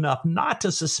fool enough not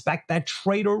to suspect that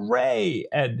traitor Ray.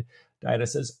 And Diana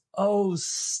says, oh,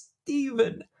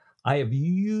 Stephen, I have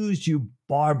used you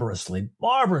barbarously.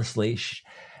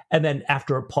 And then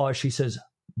after a pause, she says,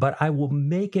 but I will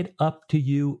make it up to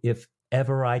you if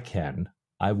ever I can.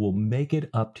 I will make it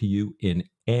up to you in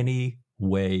any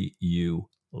way you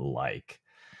like.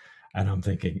 And I'm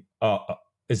thinking,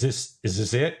 is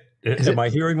this it? Am I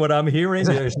hearing what I'm hearing?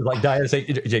 Like Diana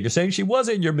saying, you're saying she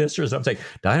wasn't your mistress. I'm saying,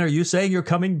 Diana, are you saying you're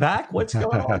coming back? What's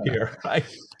going on here? Right?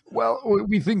 Well,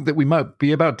 we think that we might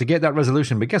be about to get that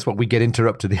resolution, but guess what? We get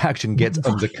interrupted. The action gets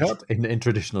undercut in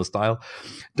traditional style.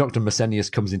 Dr.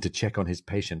 Messenius comes in to check on his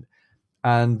patient.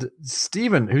 And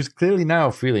Stephen, who's clearly now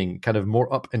feeling kind of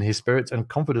more up in his spirits and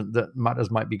confident that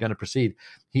matters might be going to proceed,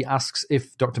 he asks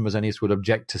if Dr. Messenius would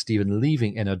object to Stephen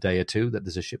leaving in a day or two, that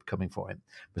there's a ship coming for him.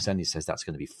 Messenius says that's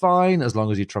going to be fine as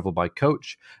long as you travel by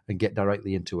coach and get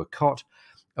directly into a cot.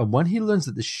 And when he learns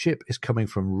that the ship is coming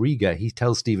from Riga, he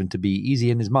tells Stephen to be easy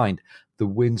in his mind. The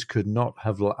winds could not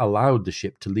have allowed the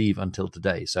ship to leave until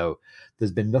today. So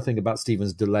there's been nothing about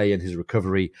Stephen's delay in his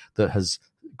recovery that has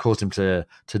caused him to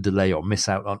delay or miss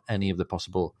out on any of the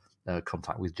possible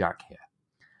contact with Jack here.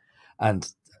 And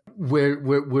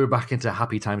we're back into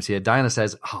happy times here. Diana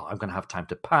says, I'm going to have time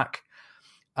to pack.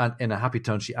 And in a happy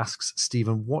tone, she asks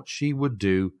Stephen what she would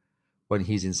do when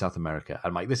he's in South America.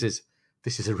 And Mike, this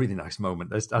is a really nice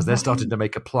moment as they're starting to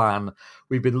make a plan.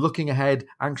 We've been looking ahead,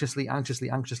 anxiously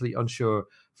unsure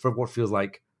for what feels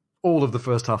like all of the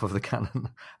first half of the canon.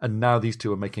 And now these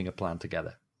two are making a plan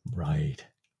together. Right.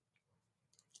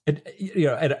 And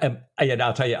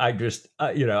I'll tell you, I just,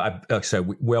 so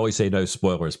we always say no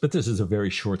spoilers, but this is a very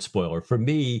short spoiler. For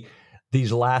me,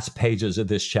 these last pages of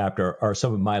this chapter are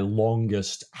some of my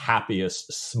longest,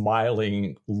 happiest,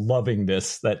 smiling, loving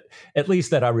this that at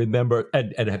least that I remember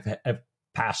and have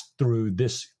passed through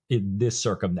this in this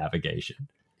circumnavigation.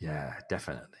 Yeah,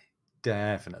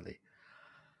 definitely.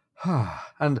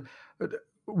 And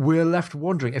we're left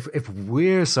wondering if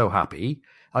we're so happy,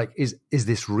 like is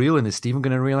this real, and is Stephen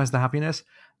going to realize the happiness?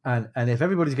 And if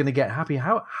everybody's going to get happy,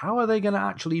 how are they going to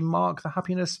actually mark the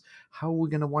happiness? How are we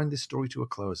going to wind this story to a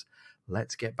close?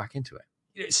 Let's get back into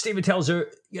it. Stephen tells her,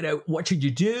 what should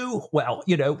you do? Well,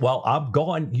 while I'm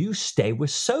gone, you stay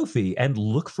with Sophie and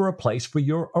look for a place for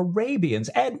your Arabians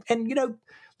and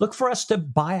look for us to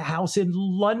buy a house in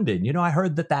London. I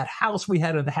heard that house we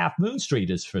had on the Half Moon Street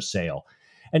is for sale.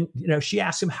 And, she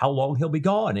asks him how long he'll be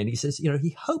gone. And he says,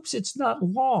 he hopes it's not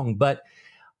long, but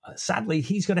sadly,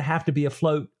 he's going to have to be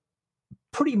afloat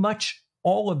pretty much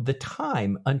all of the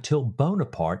time until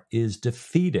Bonaparte is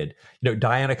defeated.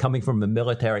 Diana, coming from a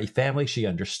military family, she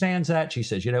understands that. She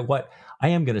says, what? I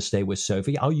am going to stay with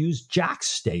Sophie. I'll use Jack's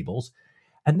stables.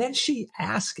 And then she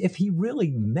asks if he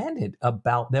really meant it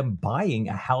about them buying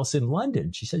a house in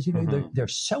London. She says, they're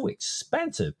so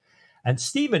expensive. And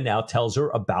Stephen now tells her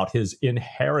about his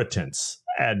inheritance.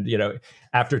 And,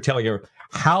 after telling her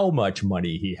how much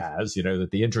money he has, that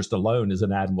the interest alone is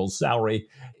an admiral's salary.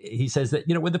 He says that,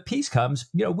 when the peace comes,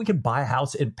 we can buy a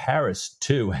house in Paris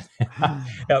too.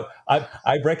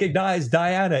 I recognize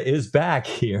Diana is back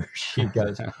here. She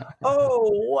goes,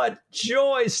 oh, what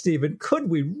joy, Stephen. Could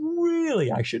we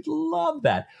really? I should love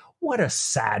that. What a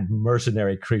sad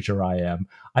mercenary creature I am.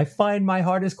 I find my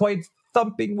heart is quite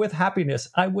thumping with happiness.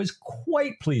 I was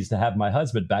quite pleased to have my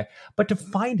husband back, but to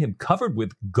find him covered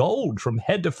with gold from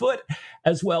head to foot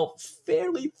as well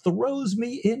fairly throws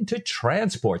me into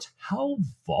transports. How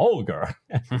vulgar.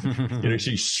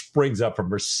 She springs up from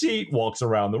her seat, walks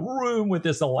around the room with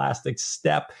this elastic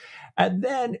step, and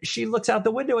then she looks out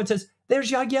the window and says, there's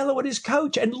Jagiello and his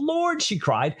coach, and Lord, she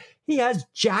cried, he has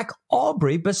Jack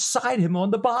Aubrey beside him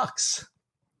on the box.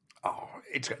 Oh,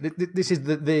 this is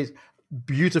the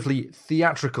beautifully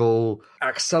theatrical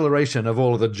acceleration of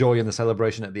all of the joy and the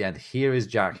celebration at the end. Here is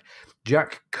Jack.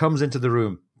 Jack comes into the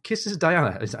room, kisses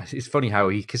Diana. It's funny how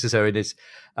he kisses her in his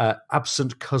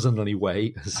absent cousinly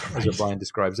way, as O'Brien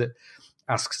describes it.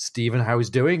 Asks Stephen how he's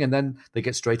doing, and then they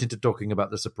get straight into talking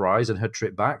about the surprise and her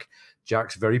trip back.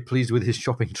 Jack's very pleased with his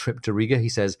shopping trip to Riga. He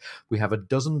says, we have a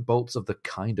dozen bolts of the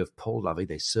kind of Paul Lavie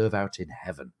they serve out in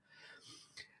heaven.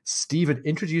 Stephen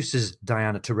introduces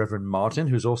Diana to Reverend Martin,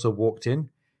 who's also walked in.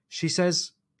 She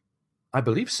says, I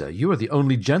believe, sir, you are the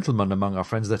only gentleman among our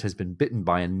friends that has been bitten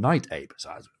by a night ape. So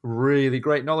that's really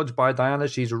great knowledge by Diana.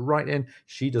 She's right in.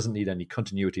 She doesn't need any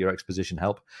continuity or exposition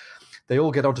help. They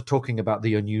all get on to talking about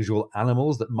the unusual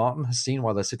animals that Martin has seen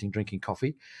while they're sitting drinking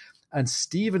coffee. And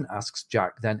Stephen asks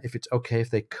Jack then if it's okay if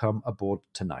they come aboard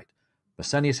tonight.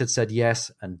 Messenius had said yes,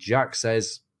 and Jack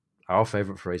says, our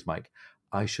favorite phrase, Mike,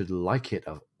 I should like it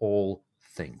of all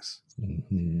things.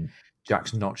 Mm-hmm.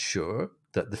 Jack's not sure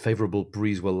that the favorable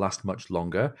breeze will last much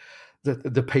longer.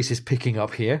 The pace is picking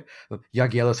up here.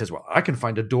 Jagiello says, well, I can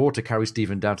find a door to carry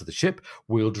Stephen down to the ship.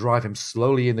 We'll drive him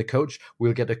slowly in the coach.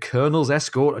 We'll get a colonel's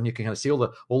escort, and you can kind of see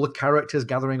all the characters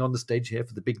gathering on the stage here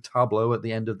for the big tableau at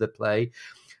the end of the play.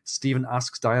 Stephen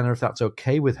asks Diana if that's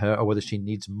okay with her or whether she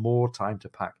needs more time to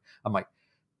pack. I'm like,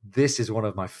 this is one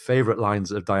of my favorite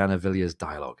lines of Diana Villiers'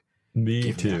 dialogue.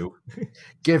 Me too.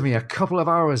 Give me a couple of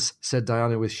hours, said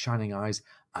Diana with shining eyes,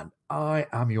 and I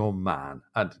am your man.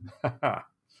 And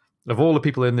of all the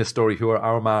people in this story who are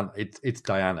our man, it's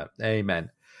Diana. Amen.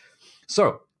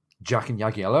 So Jack and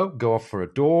Jagiello go off for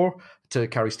a door to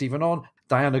carry Stephen on.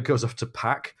 Diana goes off to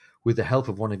pack with the help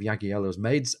of one of Jagiello's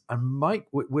maids. And Mike,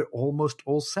 we're almost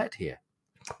all set here.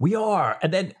 We are.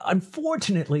 And then,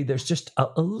 unfortunately, there's just a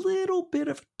little bit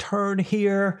of turn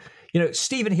here.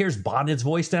 Stephen hears Bondin's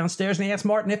voice downstairs, and he asks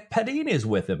Martin if Padine is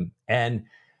with him. And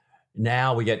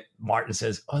now we get Martin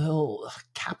says, oh,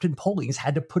 Captain Pollings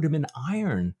had to put him in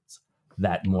irons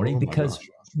that morning because,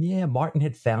 Martin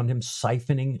had found him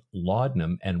siphoning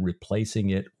laudanum and replacing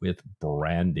it with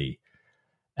brandy.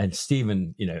 And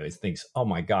Stephen, thinks, oh,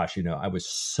 my gosh, I was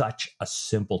such a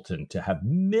simpleton to have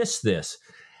missed this.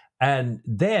 And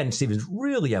then Stephen's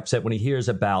really upset when he hears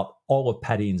about all of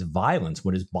Padine's violence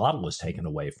when his bottle is taken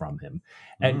away from him.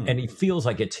 And he feels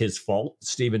like it's his fault,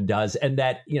 Stephen does. And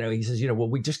that, he says, well,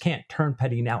 we just can't turn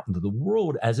Padine out into the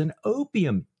world as an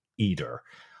opium eater.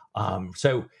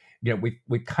 So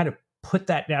we kind of put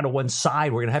that down to one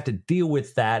side. We're going to have to deal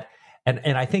with that.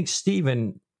 And I think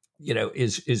Stephen,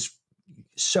 is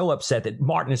so upset that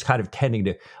Martin is kind of tending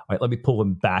to, all right, let me pull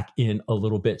him back in a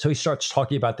little bit. So he starts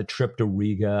talking about the trip to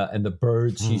Riga and the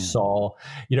birds he saw.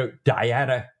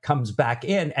 Diana comes back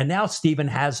in, and now Stephen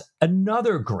has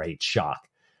another great shock.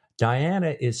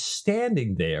 Diana is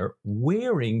standing there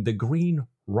wearing the green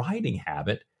riding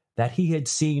habit that he had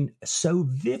seen so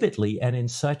vividly and in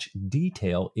such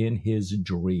detail in his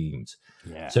dreams.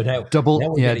 Yeah. So now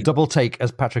double take,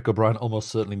 as Patrick O'Brien almost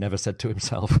certainly never said to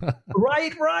himself.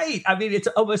 Right. I mean, it's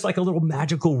almost like a little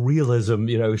magical realism,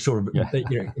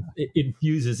 it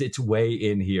infuses its way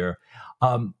in here.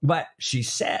 But she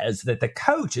says that the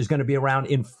coach is going to be around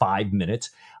in 5 minutes.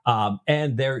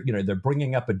 And they're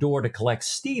bringing up a door to collect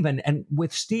Stephen. And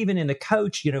with Stephen in the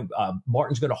coach,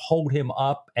 Martin's going to hold him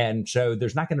up. And so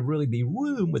there's not going to really be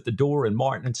room with the door and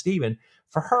Martin and Stephen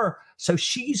for her. So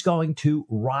she's going to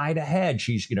ride ahead.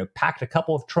 She's, packed a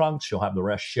couple of trunks. She'll have the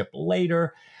rest shipped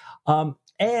later.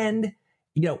 And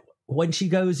when she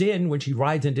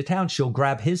rides into town, she'll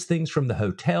grab his things from the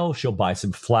hotel. She'll buy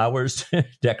some flowers to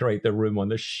decorate the room on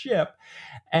the ship.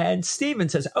 And Stephen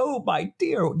says, oh, my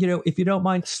dear, if you don't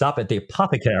mind, stop at the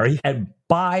apothecary and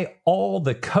buy all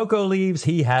the cocoa leaves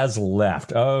he has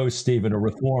left. Oh, Stephen, a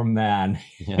reformed man.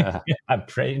 Yeah. I've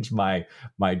changed my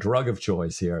drug of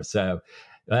choice here. So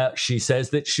She says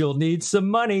that she'll need some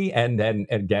money. And then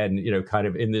again, kind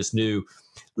of in this new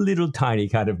little tiny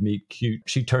kind of meet cute,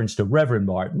 she turns to Reverend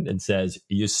Martin and says,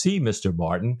 "You see, Mr.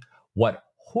 Martin, what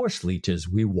horse leeches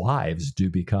we wives do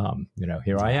become.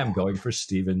 Here I am going for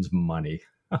Stephen's money."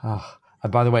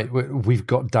 And by the way, we've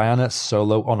got Diana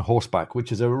solo on horseback,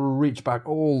 which is a reach back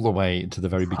all the way to the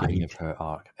very beginning of her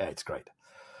arc. It's great.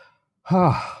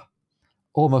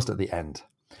 Almost at the end.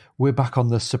 We're back on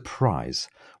the Surprise.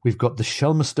 We've got the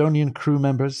Shelmastonian crew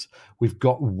members. We've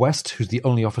got West, who's the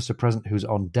only officer present who's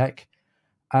on deck.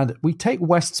 And we take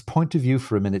West's point of view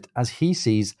for a minute as he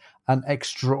sees an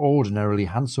extraordinarily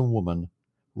handsome woman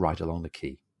right along the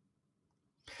quay.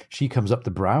 She comes up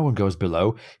the brow and goes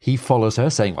below. He follows her,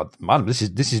 saying, "Well, madam, this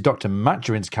is Dr.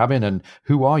 Maturin's cabin, and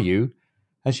who are you?"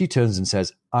 And she turns and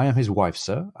says, "I am his wife,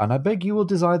 sir, and I beg you will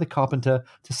desire the carpenter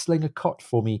to sling a cot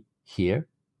for me here."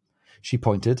 She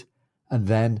pointed, and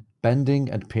then, bending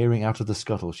and peering out of the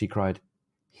scuttle, she cried,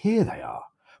 "Here they are.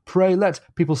 Pray let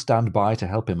people stand by to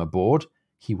help him aboard.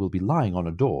 He will be lying on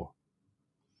a door."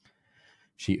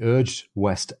 She urged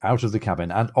West out of the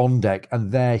cabin and on deck,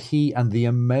 and there he and the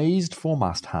amazed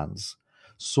foremast hands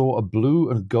saw a blue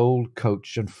and gold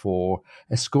coach and four,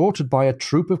 escorted by a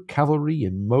troop of cavalry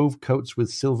in mauve coats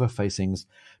with silver facings,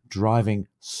 driving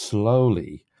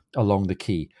slowly along the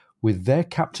quay, with their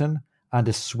captain and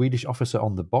a Swedish officer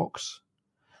on the box,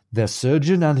 their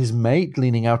surgeon and his mate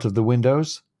leaning out of the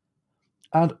windows,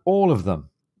 and all of them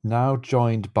now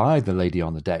joined by the lady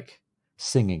on the deck,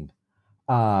 singing,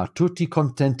 "Ah, tutti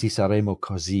contenti saremo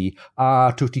così,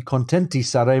 ah, tutti contenti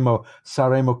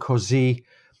saremo così,"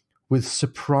 with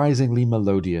surprisingly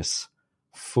melodious,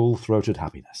 full-throated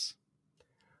happiness.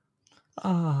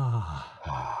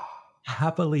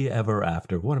 Happily ever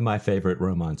after. One of my favorite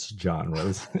romance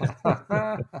genres.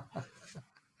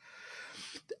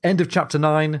 End of chapter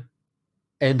 9,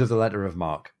 end of the letter of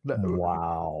Marque.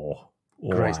 Wow.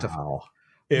 Great stuff.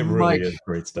 It really is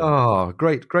great stuff. Oh,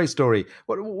 great story.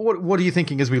 What are you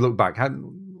thinking as we look back?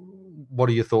 What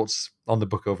are your thoughts on the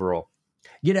book overall?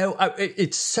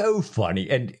 It's so funny.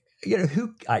 And,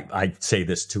 I say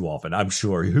this too often, I'm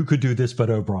sure. Who could do this but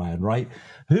O'Brien, right?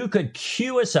 Who could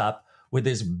cue us up with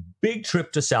this big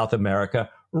trip to South America,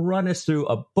 run us through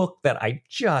a book that I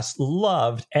just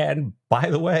loved. And by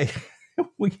the way,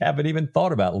 we haven't even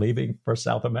thought about leaving for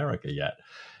South America yet.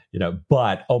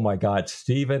 But oh my God,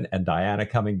 Stephen and Diana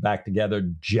coming back together,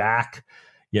 Jack,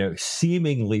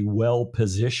 seemingly well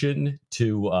positioned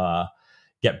to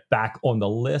get back on the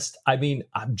list. I mean,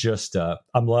 I'm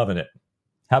loving it.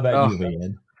 How about you,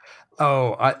 Ian?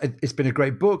 It's been a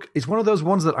great book. It's one of those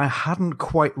ones that I hadn't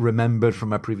quite remembered from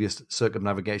my previous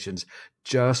circumnavigations.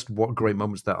 Just what great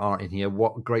moments there are in here,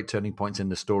 what great turning points in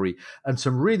the story, and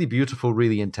some really beautiful,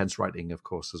 really intense writing, of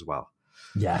course, as well.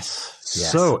 Yes.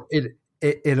 So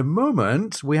in a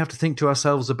moment, we have to think to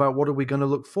ourselves about what are we going to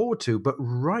look forward to. But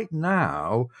right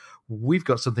now, we've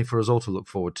got something for us all to look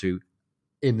forward to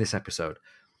in this episode.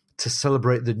 To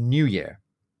celebrate the new year,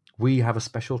 we have a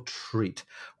special treat.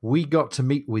 We got to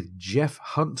meet with Geoff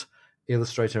Hunt,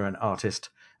 illustrator and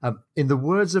artist. In the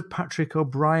words of Patrick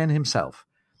O'Brien himself,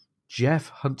 Geoff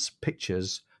Hunt's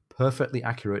pictures, perfectly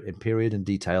accurate in period and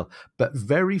detail, but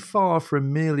very far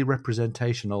from merely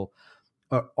representational,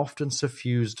 are often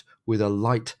suffused with a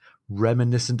light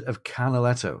reminiscent of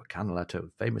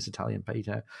Canaletto, famous Italian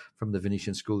painter from the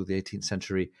Venetian school of the 18th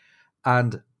century.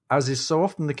 And as is so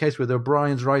often the case with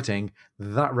O'Brien's writing,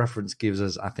 that reference gives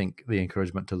us, I think, the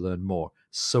encouragement to learn more.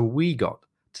 So we got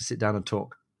to sit down and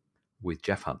talk with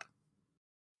Geoff Hunt.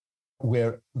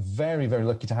 We're very, very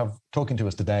lucky to have talking to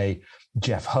us today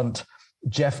Geoff Hunt.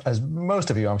 Geoff, as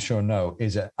most of you I'm sure know,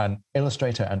 is an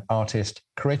illustrator and artist,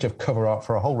 creator of cover art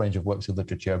for a whole range of works of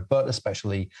literature, but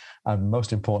especially and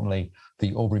most importantly,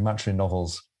 the Aubrey Maturin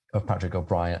novels of Patrick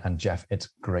O'Brien. And Geoff, it's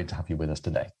great to have you with us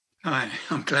today. Hi,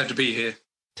 I'm glad to be here.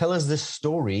 Tell us this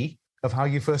story of how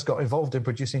you first got involved in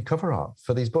producing cover art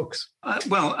for these books.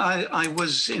 I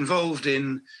was involved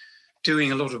in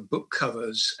doing a lot of book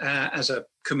covers as a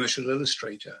commercial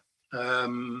illustrator.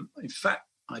 In fact,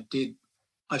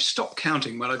 I've stopped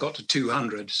counting when I got to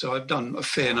 200, so I've done a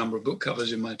fair number of book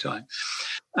covers in my time.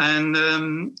 And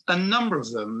a number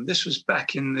of them, this was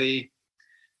back in the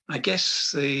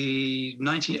early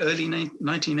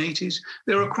 1980s.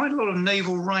 There were quite a lot of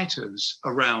naval writers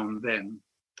around then,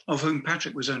 of whom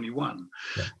Patrick was only one.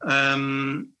 Yeah.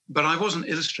 But I wasn't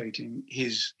illustrating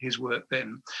his work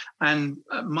then. And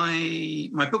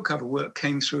my book cover work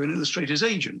came through an illustrator's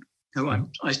agent, who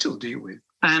I still deal with.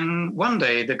 And one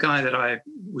day, the guy that I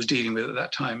was dealing with at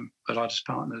that time at Artist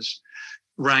Partners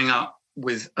rang up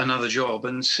with another job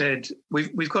and said,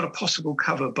 we've got a possible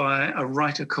cover by a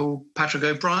writer called Patrick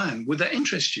O'Brian. Would that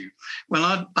interest you?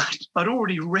 Well, I'd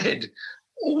already read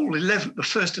the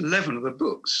first 11 of the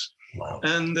books. Wow.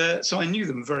 And so I knew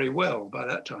them very well by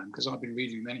that time because I'd been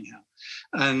reading them anyhow.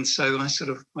 And so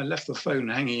I left the phone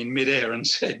hanging in midair and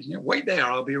said, wait there,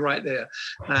 I'll be right there.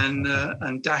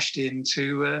 And dashed in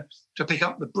to pick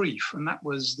up the brief. And that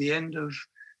was the end of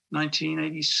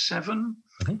 1987.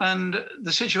 Mm-hmm. And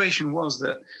the situation was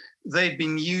that they'd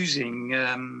been using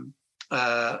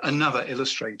another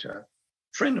illustrator,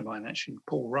 a friend of mine actually,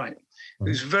 Paul Wright, mm-hmm.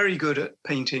 who's very good at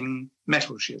painting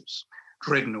metal ships,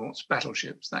 dreadnoughts,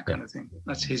 battleships, that kind of thing.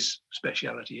 That's his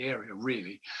speciality area,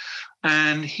 really.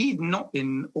 And he'd not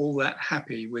been all that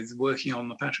happy with working on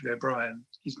the Patrick O'Brian.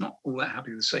 He's not all that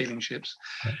happy with sailing ships.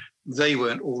 Okay. They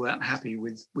weren't all that happy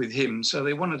with him. So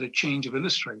they wanted a change of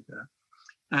illustrator.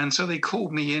 And so they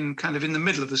called me in kind of in the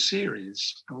middle of the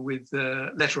series with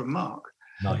Letter of Marque.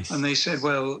 Nice. And they said,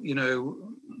 well,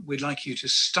 we'd like you to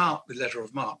start with Letter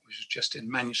of Marque, which was just in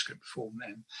manuscript form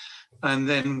then, and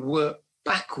then work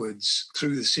backwards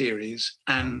through the series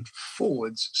and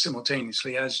forwards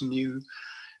simultaneously as new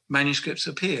manuscripts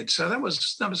appeared. So that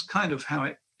was kind of how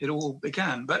it all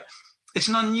began. But it's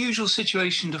an unusual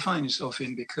situation to find yourself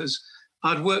in because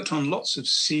I'd worked on lots of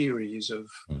series of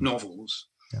novels.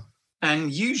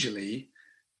 And usually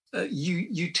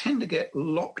you tend to get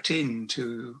locked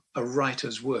into a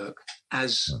writer's work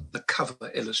as the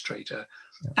cover illustrator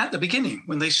at the beginning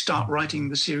when they start writing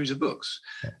the series of books.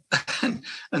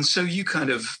 And so you kind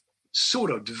of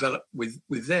sort of develop with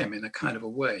them in a kind of a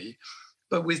way.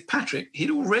 But with Patrick,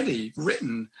 he'd already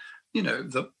written,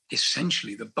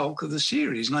 essentially the bulk of the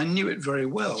series, and I knew it very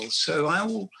well. So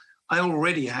I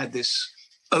already had this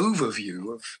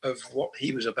overview of what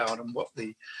he was about and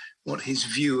what his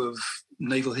view of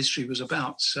naval history was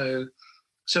about. So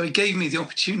it gave me the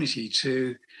opportunity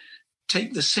to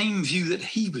take the same view that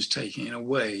he was taking in a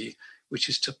way, which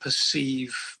is to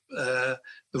perceive the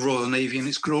Royal Navy in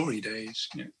its glory days.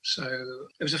 So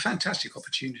it was a fantastic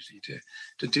opportunity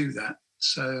to do that.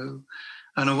 So,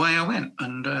 and away I went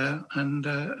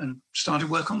and started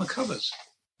work on the covers.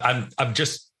 I'm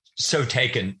just so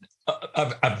taken.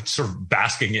 I'm sort of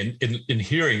basking in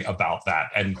hearing about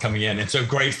that and coming in, and so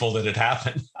grateful that it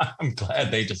happened. I'm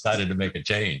glad they decided to make a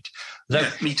change.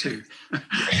 Me too.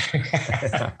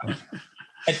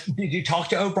 Did you talk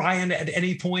to O'Brian at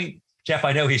any point, Geoff?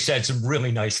 I know he said some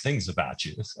really nice things about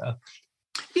you. So.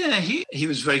 Yeah, he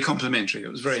was very complimentary.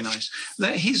 It was very nice.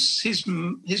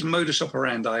 His modus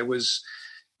operandi was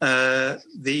for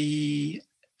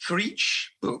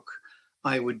each book,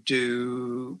 I would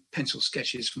do pencil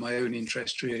sketches for my own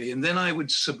interest, really. And then I would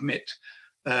submit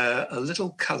a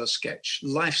little colour sketch,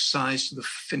 life-size to the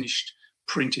finished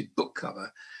printed book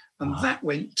cover. And that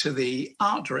went to the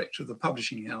art director of the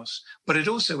publishing house, but it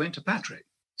also went to Patrick.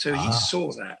 So he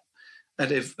saw that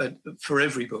for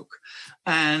every book.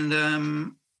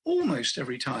 And almost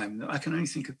every time, I can only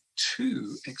think of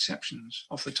 2 exceptions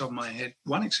off the top of my head,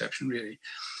 1 exception really,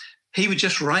 he would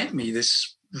just write me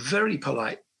this very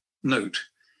polite note.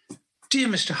 Dear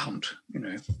Mr. Hunt,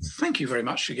 thank you very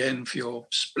much again for your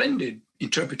splendid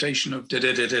interpretation of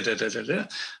da-da-da-da-da-da-da.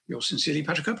 Yours sincerely,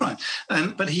 Patrick O'Brian.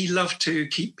 But he loved to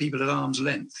keep people at arm's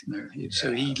length,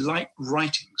 so he liked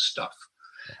writing stuff.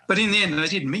 But in the end, I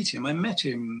did meet him. I met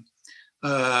him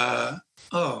 4,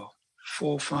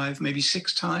 5, maybe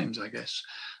 6 times, I guess.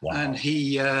 Wow. And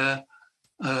he,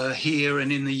 here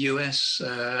and in the US,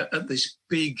 at this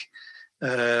big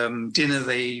dinner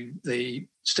they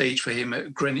staged for him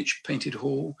at Greenwich Painted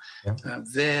Hall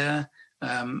there.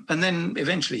 And then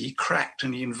eventually he cracked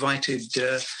and he invited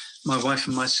my wife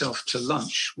and myself to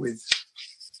lunch with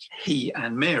he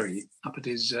and Mary up at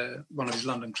his one of his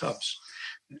London clubs,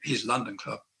 his London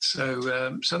club. So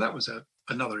that was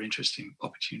another interesting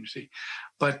opportunity.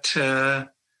 But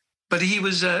he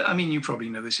was, you probably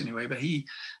know this anyway, but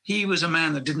he was a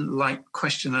man that didn't like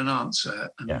question and answer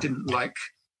and didn't like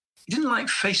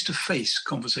face-to-face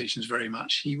conversations very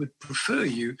much. He would prefer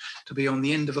you to be on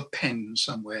the end of a pen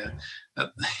somewhere,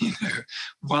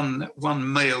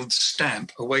 one mailed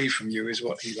stamp away from you is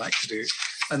what he liked to do,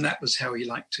 and that was how he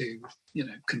liked to,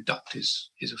 conduct his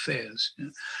affairs.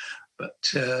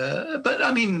 But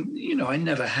I mean, I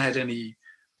never had any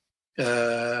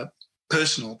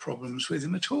personal problems with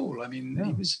him at all. I mean,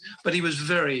 he was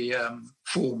very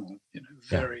formal,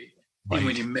 very. Right.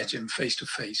 When you met him face to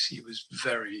face, he was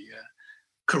very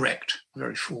correct,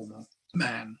 very formal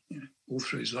man, all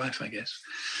through his life, I guess.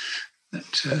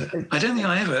 But I don't think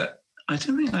I ever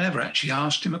actually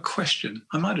asked him a question.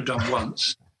 I might have done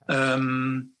once.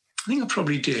 I think I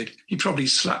probably did. He probably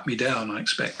slapped me down, I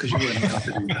expect, because you weren't able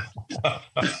to do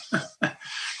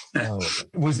that.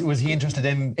 Was he interested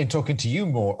in talking to you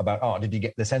more about art? Did you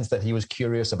get the sense that he was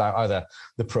curious about either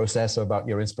the process or about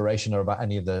your inspiration or about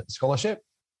any of the scholarship?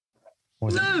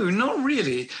 No, not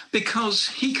really, because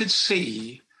he could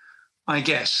see, I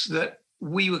guess, that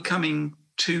we were coming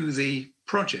to the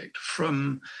project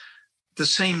from the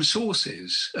same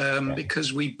sources,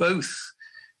 because we both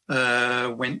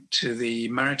went to the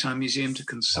Maritime Museum to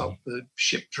consult the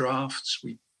ship drafts.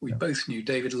 We both knew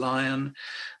David Lyon.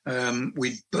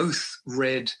 We both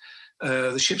read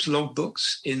the ship's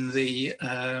logbooks in the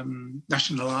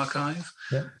National Archive.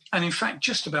 Yeah. And in fact,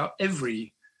 just about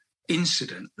every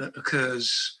incident that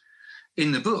occurs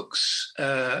in the books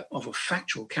of a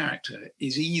factual character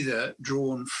is either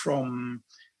drawn from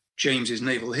James's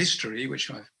Naval History,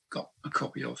 which I've got a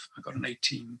copy of. I got an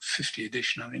 1850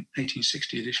 edition, I think,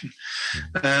 1860 edition,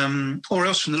 or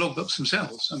else from the logbooks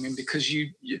themselves. I mean, because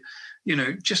you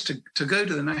know, just to go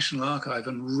to the National Archive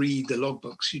and read the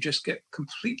logbooks, you just get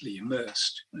completely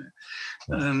immersed, you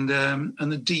know?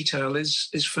 And the detail is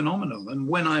phenomenal. And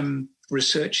when I'm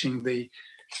researching the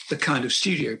kind of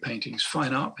studio paintings,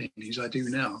 fine art paintings I do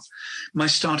now, my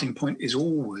starting point is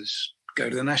always go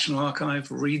to the National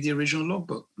Archive, read the original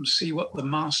logbook and see what the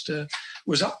master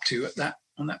was up to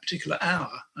on that particular hour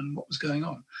and what was going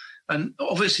on. And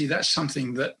obviously that's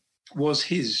something that was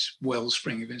his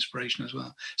wellspring of inspiration as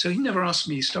well. So he never asked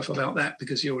me stuff about that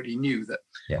because he already knew that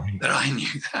I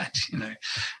knew that, you know.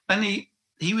 And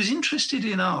he was interested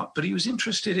in art, but he was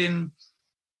interested in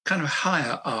kind of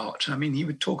higher art. I mean, he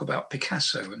would talk about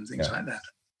Picasso and things like that,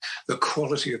 the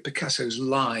quality of Picasso's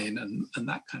line and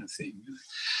that kind of thing. You know?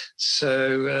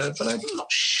 So, but I'm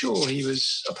not sure he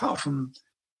was, apart from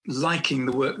liking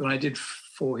the work that I did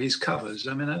for his covers,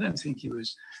 I mean, I don't think he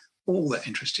was all that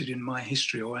interested in my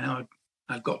history or how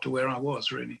I'd got to where I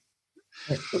was, really.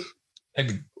 I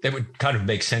mean, that would kind of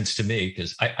make sense to me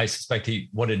because I suspect he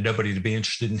wanted nobody to be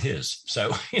interested in his.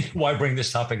 So why bring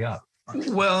this topic up?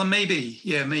 Well, maybe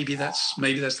that's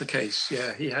the case.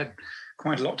 Yeah, he had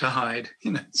quite a lot to hide.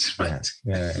 You know, that's right.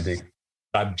 Yeah, indeed.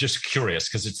 I'm just curious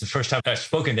because it's the first time I've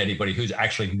spoken to anybody who's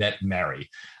actually met Mary,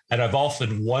 and I've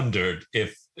often wondered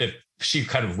if she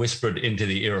kind of whispered into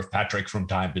the ear of Patrick from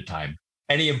time to time.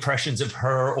 Any impressions of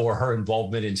her or her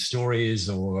involvement in stories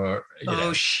or? You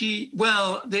know?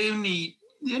 The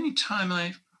only time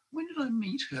when did I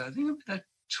meet her? I think I met her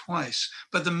twice,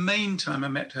 but the main time I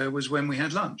met her was when we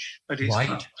had lunch at his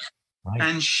club. Right.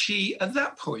 And she, at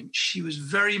that point, she was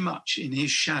very much in his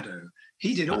shadow.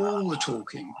 He did all the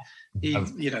talking. He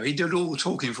did all the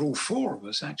talking for all four of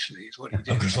us, actually, is what he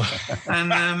did.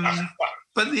 And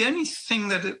but the only thing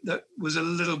that was a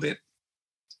little bit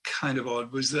kind of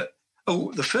odd was that,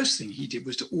 the first thing he did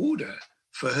was to order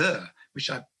for her, which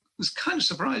I was kind of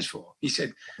surprised for. He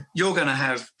said, "You're going to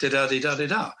have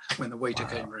da-da-da-da-da-da," when the waiter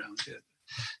came around here.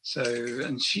 So,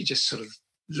 and she just sort of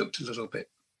looked a little bit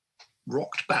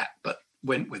rocked back, but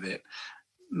went with it.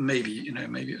 Maybe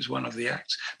it was one of the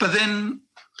acts. But then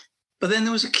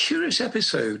there was a curious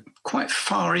episode quite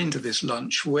far into this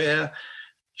lunch where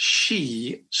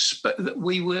we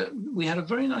had a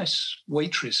very nice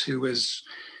waitress who was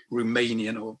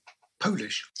Romanian or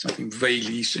Polish, something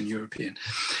vaguely Eastern European.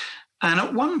 And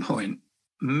at one point,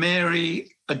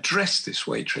 Mary addressed this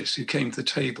waitress who came to the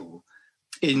table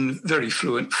in very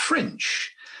fluent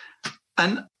French.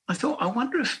 And I thought, I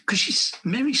wonder if, because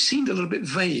Mary seemed a little bit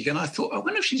vague, and I thought, I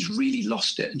wonder if she's really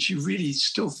lost it and she really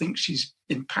still thinks she's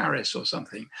in Paris or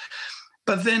something.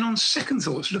 But then on second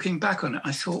thoughts, looking back on it,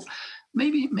 I thought,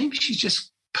 maybe she's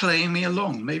just playing me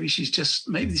along. Maybe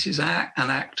this is an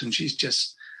act and she's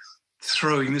just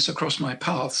throwing this across my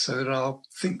path so that I'll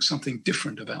think something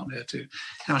different about her to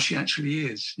how she actually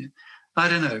is. I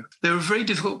don't know. They're a very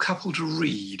difficult couple to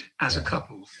read as a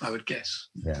couple, I would guess.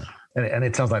 Yeah. And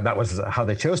it sounds like that was how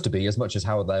they chose to be as much as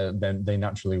how they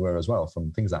naturally were as well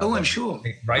from things that I'm sure.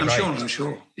 I'm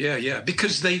sure. Yeah.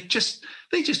 Because they just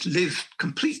lived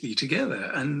completely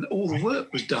together and all the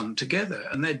work was done together.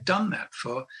 And they'd done that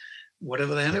for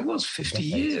whatever the hell it was, 50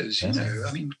 years, you know.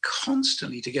 I mean,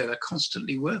 constantly together,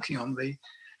 constantly working on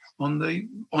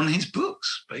his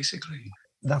books, basically.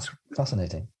 That's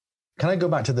fascinating. Can I go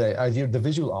back to the idea of the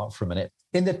visual art for a minute?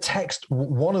 In the text,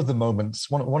 one of the moments,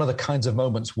 one of the kinds of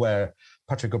moments where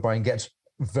Patrick O'Brian gets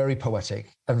very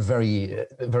poetic and very,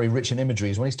 very rich in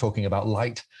imagery is when he's talking about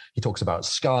light. He talks about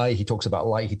sky. He talks about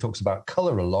light. He talks about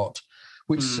color a lot,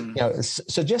 which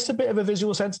suggests a bit of a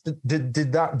visual sense.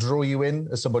 Did that draw you in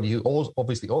as somebody who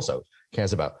obviously also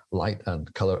cares about light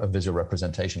and color and visual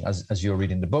representation as you're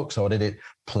reading the books, or did it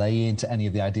play into any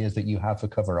of the ideas that you have for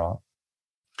cover art?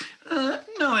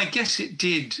 No, I guess it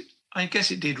did. I guess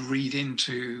it did read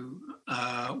into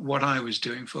what I was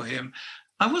doing for him.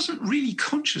 I wasn't really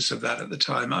conscious of that at the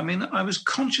time. I mean, I was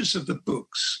conscious of the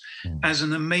books as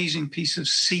an amazing piece of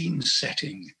scene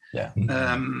setting,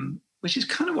 which is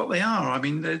kind of what they are. I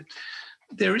mean,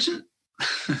 there isn't,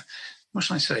 what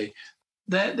should I say?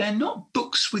 They're not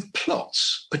books with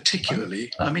plots,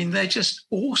 particularly. I mean, they're just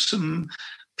awesome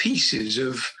pieces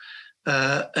of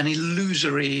an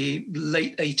illusory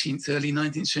late 18th, early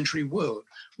 19th century world,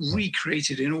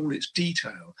 recreated in all its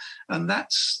detail. And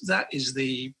that is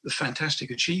the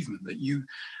fantastic achievement, that you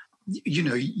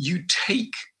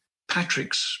take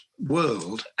Patrick's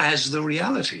world as the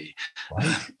reality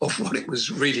of what it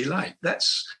was really like. That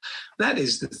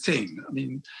is the thing. I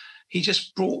mean, he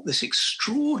just brought this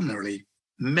extraordinary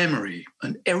memory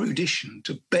and erudition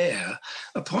to bear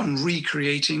upon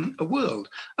recreating a world.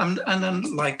 And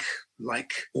like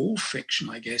all fiction,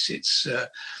 I guess, it's a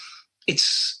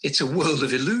world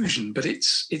of illusion, but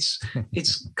it's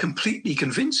completely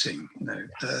convincing.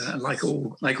 Like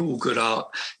all good art,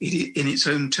 in its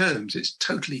own terms, it's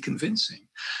totally convincing.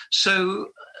 So,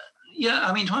 yeah,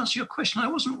 I mean, to answer your question, I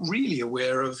wasn't really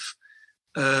aware of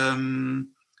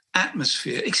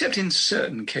atmosphere, except in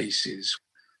certain cases.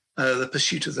 The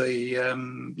pursuit of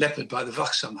the leopard by the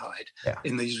Wachsamheid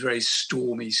in these very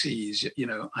stormy seas.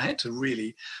 I had to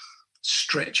really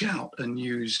stretch out and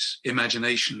use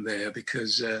imagination there,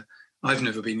 because I've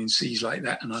never been in seas like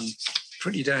that, and I'm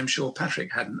pretty damn sure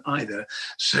Patrick hadn't either.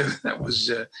 So that was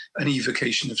an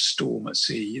evocation of storm at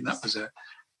sea, and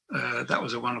that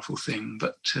was a wonderful thing.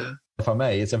 But if I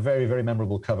may, it's a very, very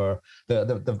memorable cover.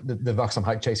 The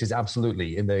Wachsamheid chase is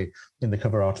absolutely in the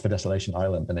cover art for Desolation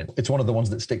Island, and it's one of the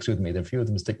ones that sticks with me. There are a few of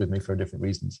them stick with me for different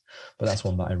reasons, but that's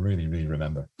one that I really, really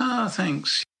remember.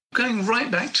 Thanks. Going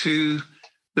right back to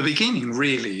the beginning,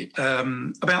 really,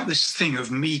 about this thing of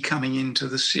me coming into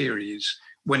the series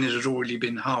when it had already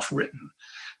been half written.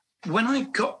 When I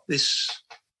got this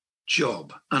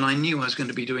job and I knew I was going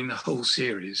to be doing the whole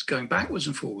series, going backwards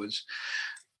and forwards,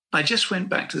 I just went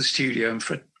back to the studio, and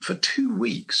for 2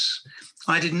 weeks,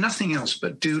 I did nothing else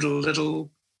but doodle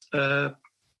little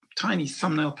tiny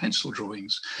thumbnail pencil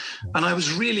drawings. And I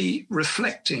was really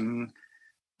reflecting.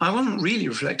 I wasn't really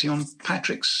reflecting on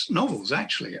Patrick's novels,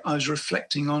 actually. I was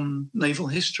reflecting on naval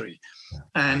history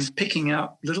and picking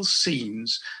out little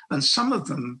scenes, and some of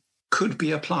them could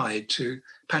be applied to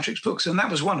Patrick's books, and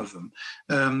that was one of them.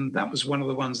 That was one of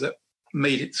the ones that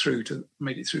made it through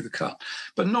the cut,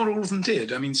 but not all of them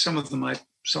did. I mean, some of them I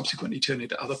subsequently turned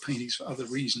into other paintings for other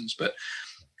reasons, but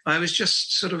I was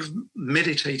just sort of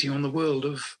meditating on the world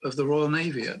of the Royal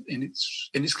Navy in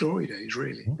its glory days,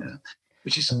 really,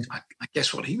 which is, I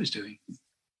guess, what he was doing.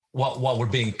 While we're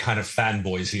being kind of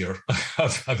fanboys here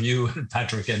of you,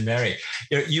 Patrick and Mary,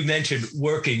 you mentioned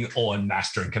working on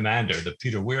Master and Commander, the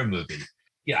Peter Weir movie.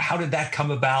 Yeah, how did that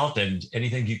come about, and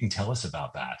anything you can tell us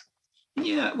about that?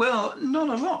 Yeah, well, not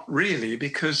a lot, really,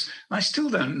 because I still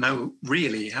don't know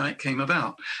really how it came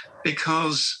about,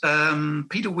 because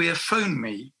Peter Weir phoned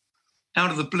me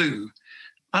out of the blue,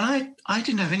 and I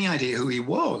didn't have any idea who he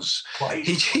was. Right.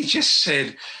 He just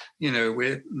said,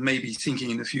 we're maybe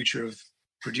thinking in the future of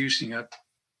producing a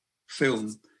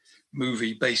film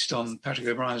movie based on Patrick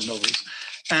O'Brien's novels.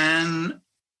 And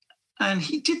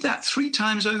he did that 3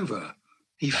 times over.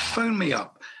 He phoned me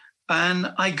up,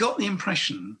 and I got the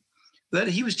impression that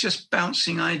he was just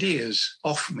bouncing ideas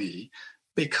off me,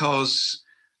 because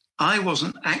I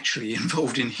wasn't actually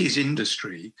involved in his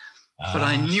industry, but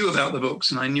I knew about the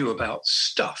books and I knew about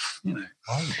stuff,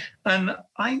 And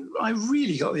I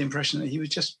really got the impression that he was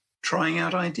just trying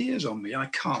out ideas on me. I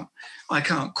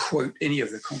can't quote any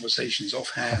of the conversations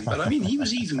offhand, but I mean, he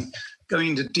was even going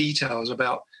into details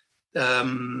about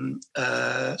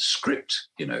script,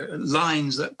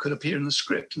 lines that could appear in the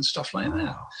script and stuff like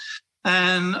that.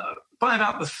 And by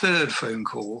about the 3rd phone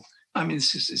call, I mean,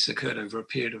 this occurred over a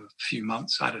period of a few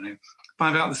months, I don't know. By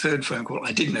about the 3rd phone call,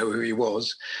 I didn't know who he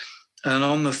was. And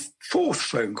on the 4th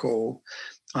phone call,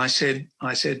 I said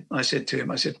to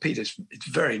him, Peter, it's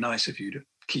very nice of you to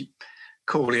keep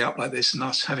calling up like this and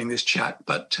us having this chat,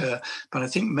 but I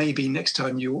think maybe next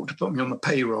time you ought to put me on the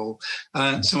payroll.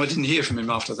 So I didn't hear from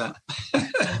him after that.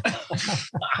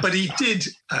 But he did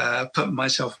put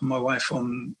myself and my wife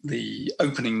on the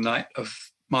opening night of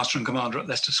Master and Commander at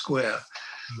Leicester Square.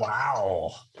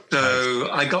 Wow. So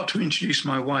I got to introduce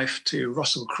my wife to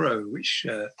Russell Crowe, which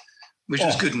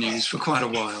was good news for quite a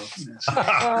while. Yes.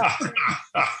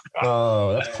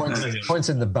 Oh, that's points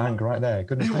in the bank right there.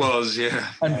 Goodness it me. Was,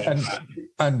 yeah.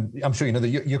 And I'm sure you know that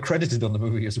you're credited on the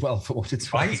movie as well for what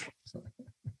it's right.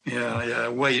 Yeah,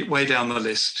 way down the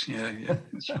list. Yeah,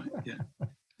 that's right.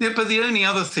 Yeah. Yeah, but the only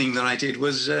other thing that I did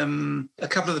was a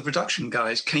couple of the production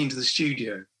guys came to the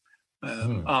studio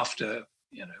after,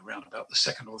 around about the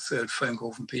second or third phone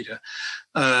call from Peter,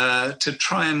 to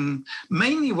try and,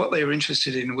 mainly what they were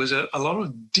interested in was a lot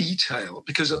of detail,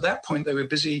 because at that point they were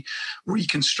busy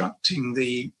reconstructing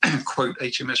the quote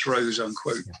HMS Rose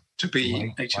unquote to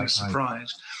be HMS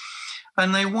Surprise.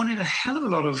 And they wanted a hell of a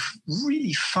lot of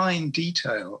really fine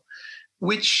detail,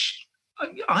 which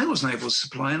I wasn't able to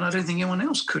supply, and I don't think anyone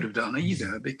else could have done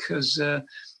either, because, it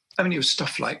was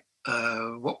stuff like,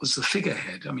 what was the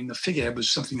figurehead? I mean, the figurehead was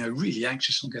something they were really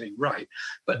anxious on getting right,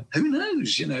 but who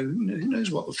knows, who knows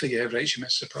what the figurehead of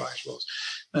HMS Surprise was,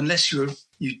 unless you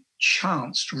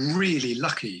chanced really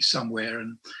lucky somewhere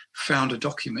and found a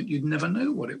document, you'd never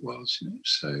know what it was,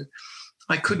 So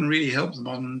I couldn't really help them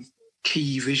on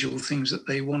key visual things that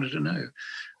they wanted to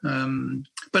know.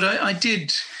 But I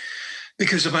did,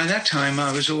 because by that time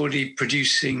I was already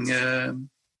producing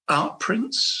art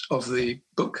prints of the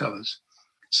book covers.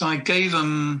 So I gave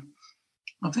them,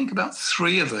 I think, about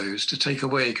 3 of those to take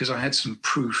away, because I had some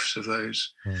proofs of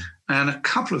those. And a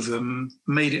couple of them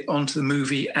made it onto the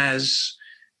movie as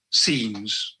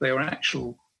scenes. They were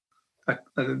actual.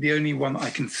 The only one I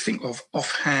can think of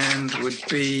offhand would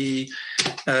be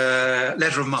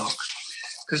Letter of Marque,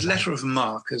 because Letter of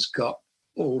Marque has got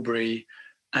Aubrey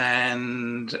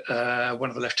and one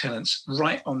of the lieutenants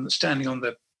standing on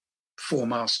the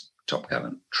foremast top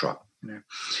gallant truck,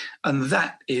 and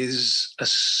that is a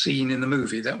scene in the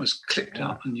movie that was clipped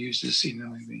up and used as a scene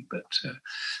in the movie. But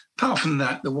apart from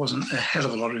that, there wasn't a hell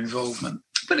of a lot of involvement.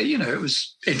 But it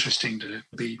was interesting to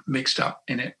be mixed up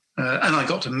in it, and I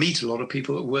got to meet a lot of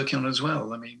people that were working on it as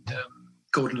well. I mean,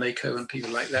 Gordon Lako and people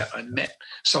like that I met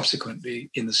subsequently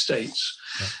in the States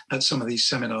at some of these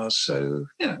seminars. So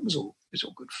it was all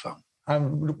good fun. I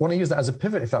want to use that as a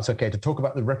pivot, if that's okay, to talk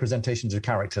about the representations of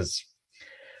characters,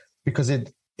 because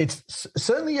it's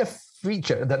certainly a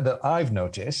feature that I've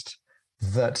noticed,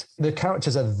 that the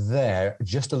characters are there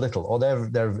just a little, or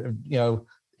they're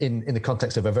in the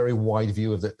context of a very wide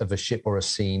view of a ship or a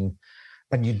scene,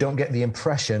 and you don't get the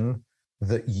impression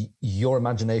that your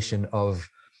imagination of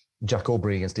Jack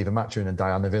Aubrey and Stephen Maturin and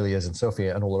Diana Villiers and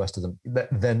Sophia and all the rest of them,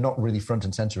 they're not really front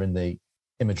and center in the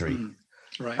imagery.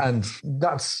 Right. And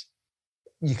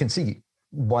you can see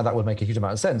why that would make a huge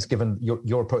amount of sense given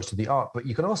your approach to the art, but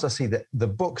you can also see that the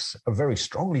books are very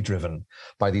strongly driven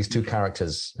by these 2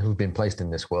 characters who've been placed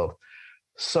in this world.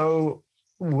 So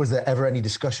was there ever any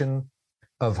discussion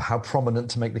of how prominent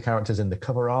to make the characters in the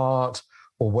cover art,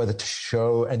 or whether to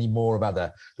show any more about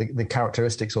the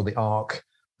characteristics or the arc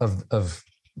of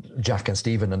Jack and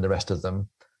Stephen and the rest of them?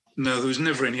 No, there was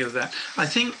never any of that. I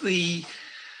think the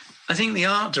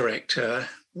art director,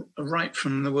 right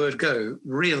from the word go,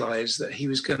 realised that he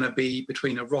was going to be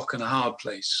between a rock and a hard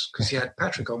place, because he had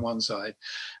Patrick on one side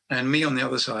and me on the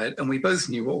other side, and we both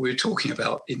knew what we were talking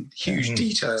about in huge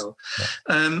detail.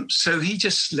 So he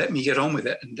just let me get on with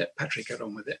it and let Patrick get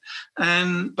on with it.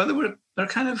 But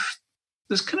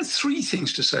there's kind of 3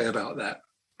 things to say about that,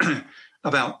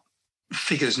 about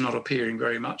figures not appearing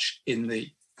very much in the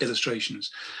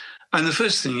illustrations. And the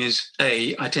first thing is,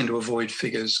 A, I tend to avoid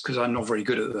figures because I'm not very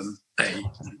good at them.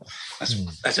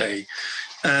 That's A.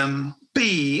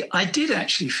 B, I did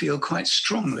actually feel quite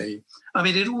strongly. I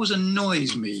mean, it always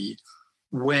annoys me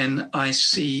when I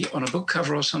see on a book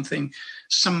cover or something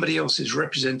somebody else's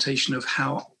representation of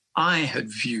how I had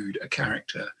viewed a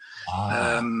character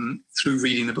through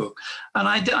reading the book. And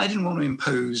I didn't want to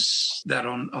impose that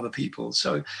on other people.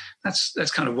 So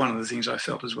that's kind of one of the things I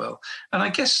felt as well. And I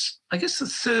guess the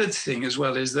third thing as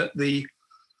well is that the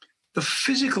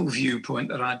physical viewpoint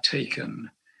that I'd taken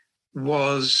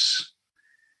was,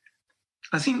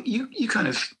 I think you kind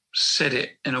of said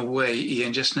it in a way,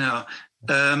 Ian, just now.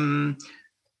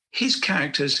 His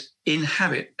characters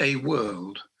inhabit a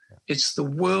world. It's the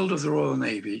world of the Royal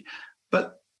Navy.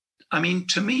 But I mean,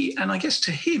 to me, and I guess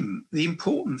to him, the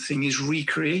important thing is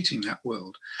recreating that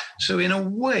world. So in a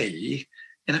way,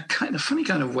 in a kind of funny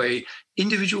kind of way,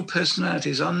 individual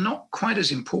personalities are not quite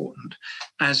as important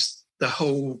as the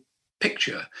whole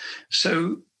picture.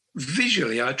 So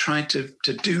visually, I tried to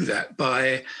do that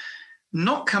by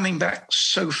not coming back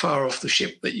so far off the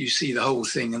ship that you see the whole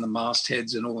thing and the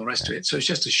mastheads and all the rest of it. So it's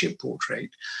just a ship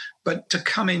portrait, but to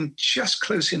come in just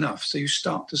close enough so you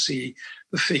start to see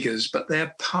the figures, but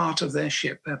they're part of their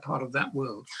ship, they're part of that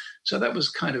world. So that was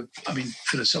kind of, I mean,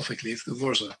 philosophically, if there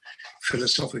was a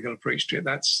philosophical approach to it,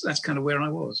 that's kind of where I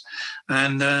was.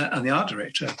 And the art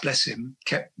director, bless him,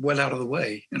 kept well out of the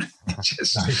way. You know,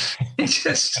 it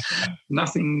just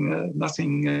nothing.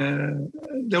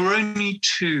 There were only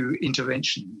 2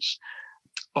 interventions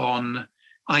on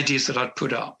ideas that I'd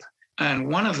put up. And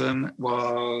one of them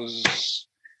was,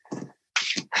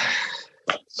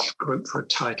 quote for a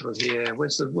title here,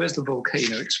 where's the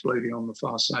volcano exploding on the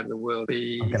far side of the world?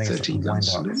 The 13-gun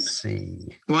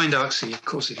salute? Wyandotte Sea, of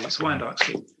course it is. Wyandotte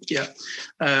Sea, yeah.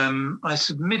 I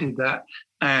submitted that,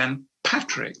 and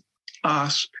Patrick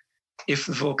asked if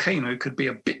the volcano could be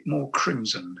a bit more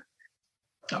crimsoned.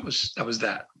 That was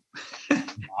that.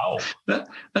 Wow.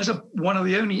 That's one of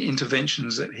the only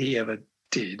interventions that he ever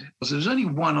did. There was only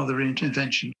one other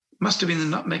intervention. Must have been the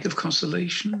Nutmeg of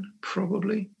Consolation,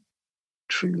 probably.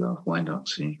 True Love, Wyandotte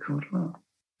Sea, Cold Love.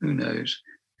 Who knows?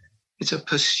 It's a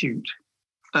pursuit.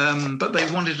 But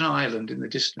they wanted an island in the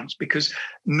distance because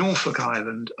Norfolk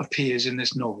Island appears in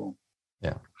this novel.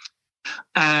 Yeah.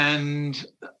 And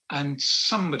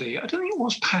somebody, I don't think it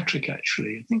was Patrick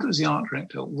actually, I think it was the art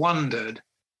director, wondered,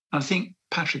 I think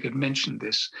Patrick had mentioned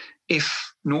this,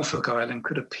 if Norfolk Island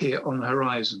could appear on the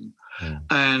horizon.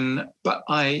 Yeah. But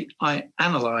I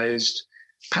analysed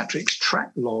Patrick's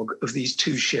track log of these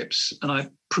two ships, and I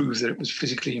proved that it was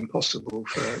physically impossible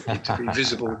for it to be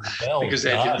visible because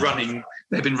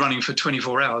they'd been running for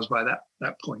 24 hours by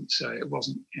that point, so it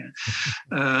wasn't.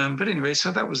 Yeah. But anyway,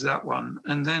 so that was that one,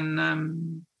 and then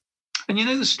and you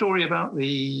know the story about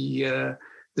the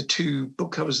two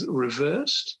book covers that were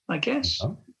reversed, I guess.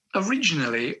 Oh.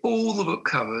 Originally, all the book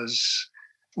covers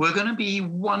were going to be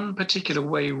one particular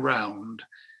way round,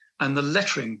 and the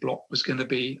lettering block was going to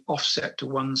be offset to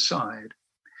one side.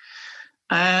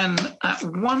 And at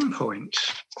one point,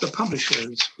 the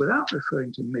publishers, without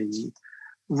referring to me,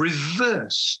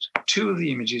 reversed two of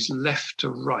the images left to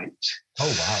right.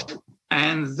 Oh, wow.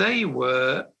 And they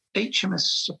were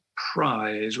HMS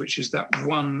Surprise, which is that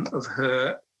one of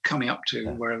her coming up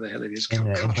to wherever the hell it is. In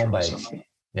Bombay.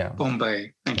 Yeah.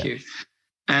 Bombay, thank you.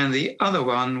 And the other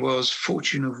one was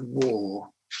Fortune of War.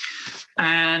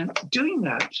 And doing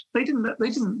that, they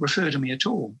didn't refer to me at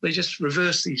all. They just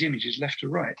reversed these images left to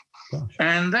right. Gosh.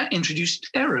 And that introduced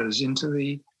errors into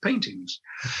the paintings.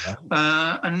 Okay.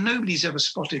 And nobody's ever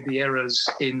spotted the errors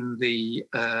in the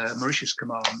Mauritius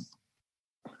Command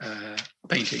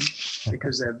painting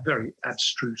because they're very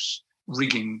abstruse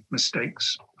rigging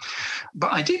mistakes.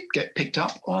 But I did get picked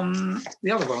up on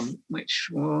the other one, which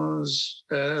was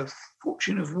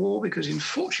Fortune of War, because in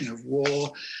Fortune of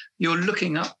War, you're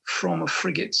looking up from a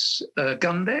frigate's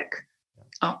gun deck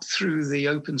up through the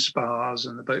open spars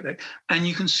and the boat deck, and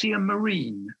you can see a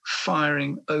Marine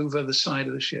firing over the side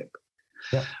of the ship.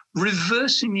 Yeah.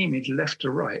 Reversing the image left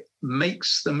to right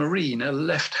makes the Marine a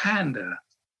left-hander.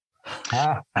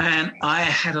 And I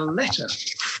had a letter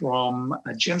from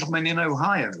a gentleman in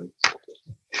Ohio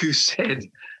who said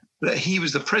that he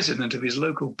was the president of his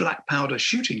local black powder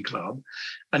shooting club,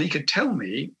 and he could tell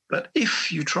me that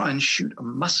if you try and shoot a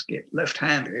musket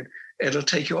left-handed, it'll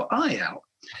take your eye out.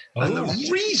 Oh. And the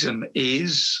reason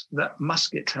is that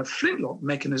muskets have flintlock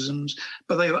mechanisms,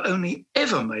 but they were only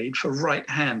ever made for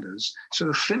right-handers. So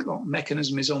the flintlock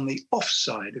mechanism is on the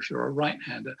offside if you're a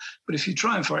right-hander. But if you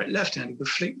try and fire it left-handed, the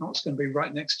flintlock's going to be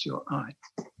right next to your eye.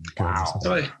 Wow.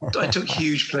 So I took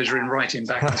huge pleasure in writing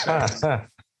back and saying,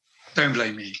 don't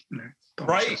blame me. No,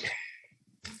 right.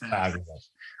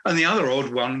 And the other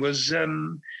odd one was...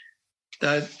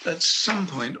 at some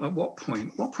point, at what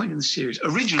point in the series?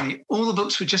 Originally, all the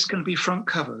books were just going to be front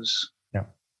covers. Yeah.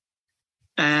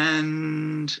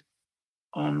 And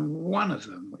on one of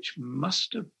them, which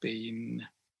must have been,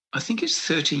 I think it's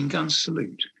 13-Gun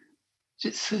Salute. Is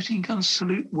it 13-Gun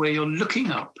Salute, where you're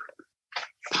looking up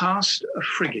past a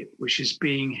frigate which is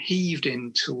being heaved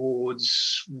in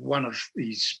towards one of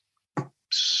these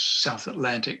South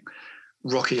Atlantic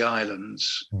rocky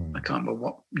islands. I can't remember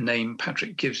what name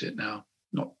Patrick gives it now.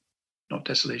 Not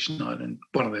Desolation Island,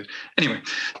 one of those. Anyway,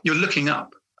 you're looking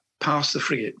up past the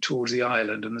frigate towards the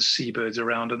island and the seabirds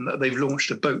around, and they've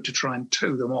launched a boat to try and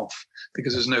tow them off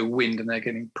because there's no wind and they're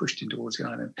getting pushed in towards the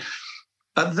island.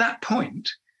 At that point,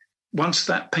 once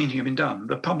that painting had been done,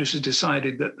 the publishers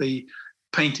decided that the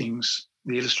paintings,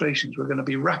 the illustrations, were going to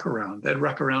be wraparound. They'd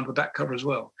wrap around the back cover as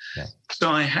well. Yeah. So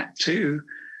I had to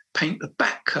paint the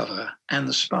back cover and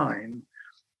the spine,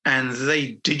 and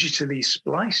they digitally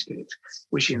spliced it,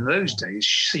 which in those days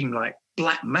seemed like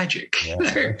black magic. Yeah,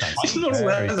 it's not all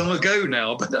that long ago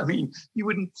now, but I mean, you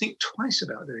wouldn't think twice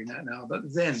about doing that now. But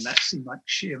then that seemed like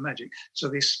sheer magic. So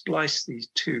they spliced these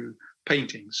two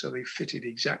paintings, so they fitted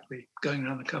exactly going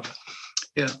around the cover.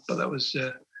 Yeah, but that was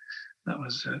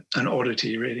an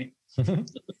oddity, really.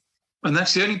 And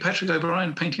that's the only Patrick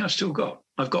O'Brian painting I've still got.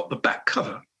 I've got the back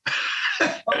cover.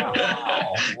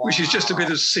 Wow. Which is just a bit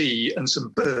of sea and some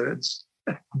birds.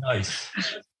 Nice.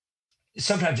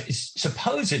 Sometimes,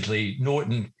 supposedly,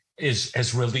 Norton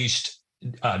has released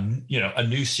a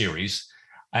new series,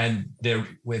 and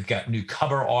we've got new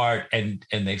cover art, and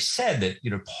they've said that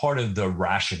part of the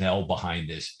rationale behind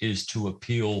this is to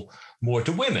appeal more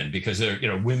to women, because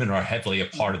women are heavily a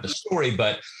part of the story,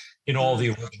 but in all the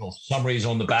original summaries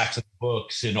on the backs of the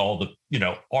books, in all the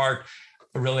art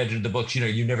related to the books,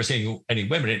 you never see any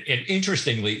women. And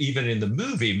interestingly, even in the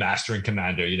movie Master and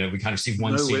Commander, we kind of see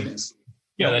one scene. Women.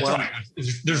 Yeah, that's right.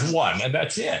 There's one, and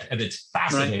that's it, and it's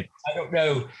fascinating. Right. I don't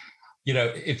know.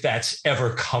 If that's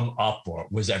ever come up or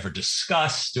was ever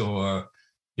discussed, or,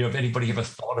 if anybody ever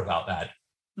thought about that.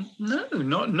 No.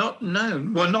 Well,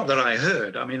 not that I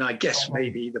heard. I mean, I guess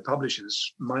maybe the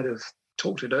publishers might have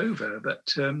talked it over, but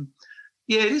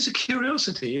it is a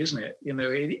curiosity, isn't it?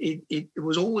 It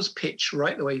was always pitched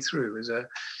right the way through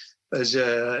as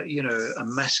a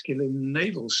masculine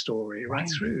naval story right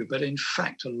through. But in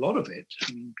fact, a lot of it,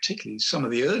 and particularly some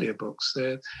of the earlier books,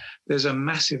 there's a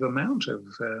massive amount of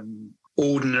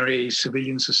ordinary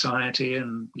civilian society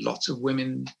and lots of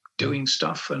women doing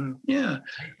stuff. And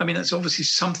that's obviously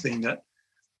something that,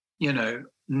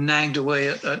 nagged away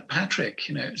at Patrick.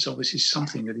 It's obviously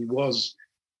something that he was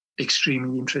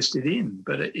extremely interested in,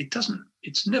 but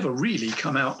it's never really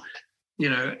come out,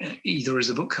 either as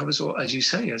the book covers or, as you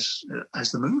say, as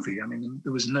the movie. I mean,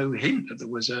 there was no hint that there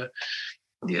was a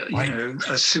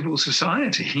civil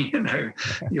society.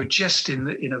 You're just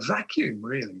in a vacuum,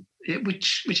 really.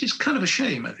 Which is kind of a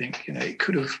shame. I think it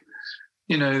could have,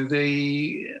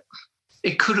 it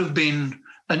could have been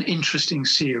an interesting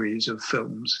series of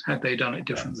films had they done it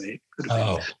differently. It could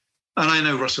have been. And I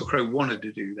know Russell Crowe wanted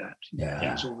to do that. He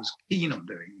was always keen on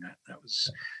doing that. That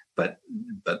was. But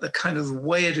the kind of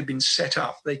way it had been set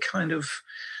up, they kind of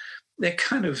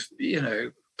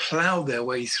plowed their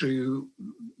way through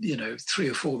 3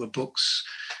 or 4 of the books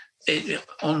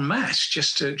en masse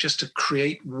just to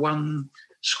create one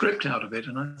script out of it.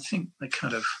 And I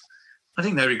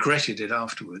think they regretted it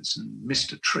afterwards and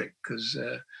missed a trick, because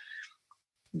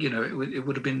it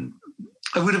would have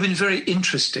been very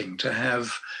interesting to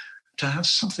have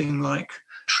something like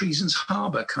Treason's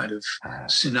Harbour kind of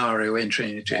scenario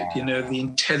entering into it, the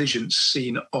intelligence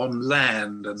scene on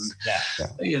land and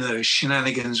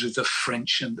shenanigans with the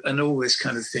French and all this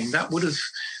kind of thing. That would have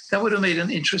made an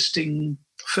interesting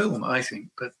film, I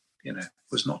think, but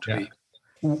was not to be.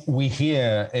 We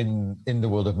hear in the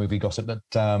world of movie gossip that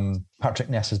Patrick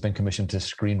Ness has been commissioned to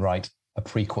screenwrite a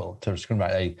prequel, to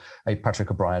screenwrite a Patrick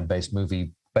O'Brian based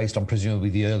movie based on presumably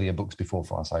the earlier books before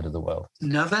Far Side of the World.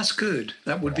 Now that's good.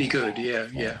 That would be good. Yeah.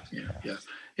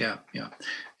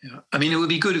 I mean, it would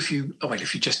be good if you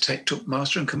just took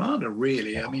Master and Commander,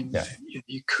 really. I mean,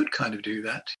 you could kind of do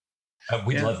that.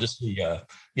 We'd love to see,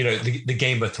 the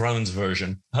Game of Thrones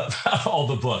version of all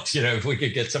the books. If we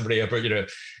could get somebody up,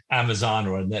 Amazon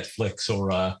or Netflix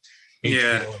or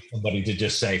HBO or somebody to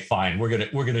just say, fine, we're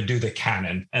gonna do the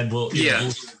canon, and we'll do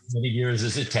as many years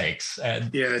as it takes.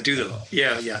 And do the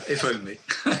if only.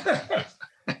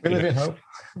 We live in hope.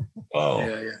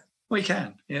 We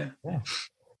can.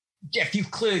 Geoff,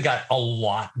 you've clearly got a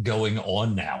lot going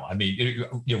on now. I mean,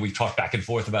 we've talked back and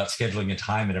forth about scheduling and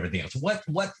time and everything else. What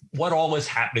all is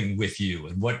happening with you,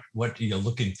 and what are you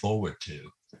looking forward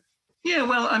to? Yeah,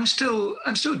 well, I'm still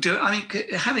doing. I mean,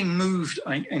 having moved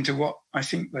into what I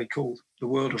think they call the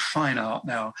world of fine art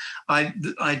now, I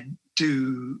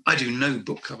do no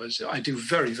book covers. I do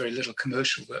very, very little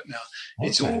commercial work now. Okay.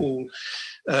 It's all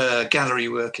gallery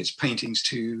work. It's paintings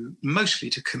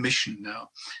mostly to commission now.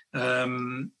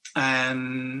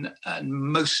 And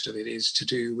most of it is to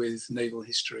do with naval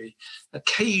history.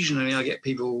 Occasionally I get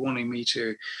people wanting me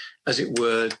to, as it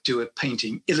were, do a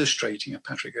painting illustrating a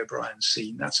Patrick O'Brian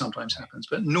scene. That sometimes happens,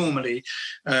 but normally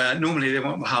they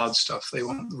want the hard stuff. They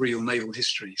want the real naval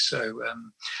history. So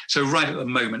right at the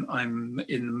moment I'm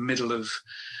in the middle of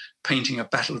painting a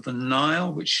Battle of the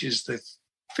Nile, which is the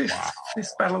fifth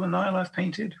Battle of the Nile I've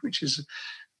painted, which is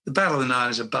the Battle of the Nile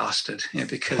is a bastard,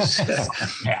 because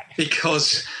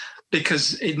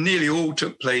it nearly all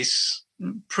took place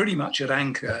pretty much at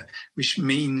anchor, which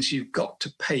means you've got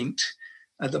to paint.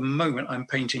 At the moment, I'm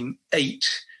painting 8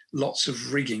 lots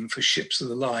of rigging for ships of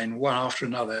the line, one after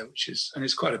another, and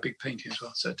it's quite a big painting as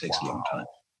well, so it takes a long time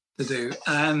to do.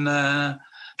 And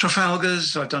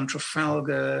Trafalgar's, I've done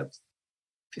Trafalgar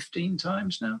 15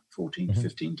 times now, 14,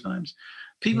 15 times.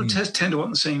 People tend to want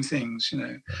the same things,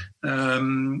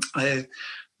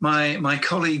 My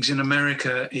colleagues in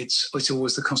America, it's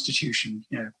always the Constitution,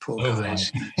 poor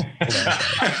guys.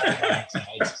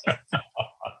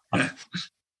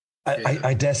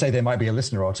 I dare say there might be a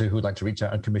listener or two who would like to reach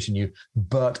out and commission you.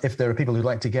 But if there are people who'd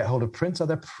like to get hold of prints, are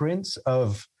there prints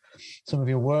of some of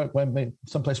your work,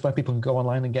 someplace where people can go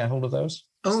online and get a hold of those?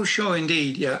 Oh, sure,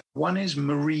 indeed, yeah. One is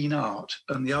Marine Art,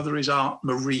 and the other is Art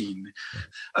Marine,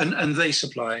 and they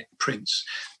supply prints.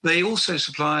 They also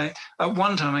supply, at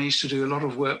one time I used to do a lot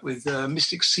of work with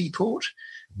Mystic Seaport,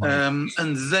 and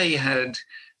they had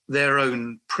their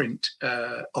own print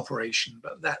operation,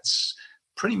 but that's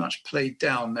pretty much played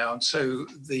down now. And so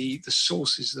the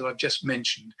sources that I've just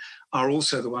mentioned are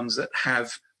also the ones that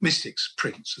have Mystic's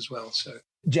prints as well. So,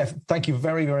 Geoff, thank you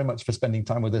very, very much for spending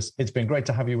time with us. It's been great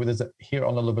to have you with us here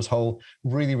on The Lover's Hole.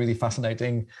 Really, really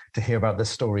fascinating to hear about the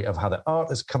story of how the art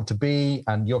has come to be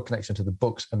and your connection to the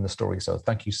books and the story. So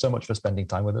thank you so much for spending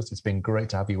time with us. It's been great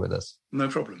to have you with us. No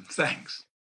problem. Thanks.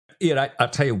 Ian, I'll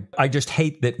tell you, I just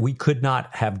hate that we could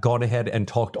not have gone ahead and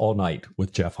talked all night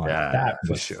with Geoff Hunt. Yeah, that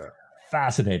for was sure.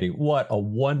 Fascinating. What a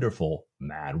wonderful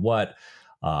man. What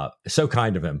so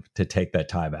kind of him to take that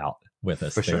time out with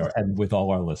us there and with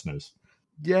all our listeners.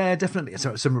 Yeah, definitely.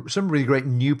 So some really great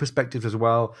new perspectives as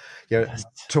well.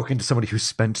 Talking to somebody who's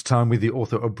spent time with the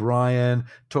author O'Brien,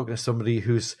 talking to somebody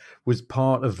was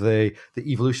part of the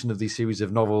evolution of these series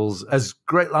of novels as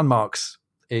great landmarks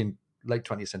in late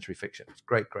 20th century fiction. It's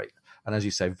great. And as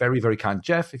you say, very, very kind.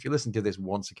 Geoff, if you listen to this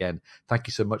once again, thank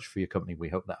you so much for your company. We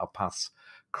hope that our paths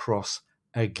cross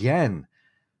again.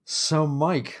 So,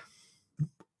 Mike.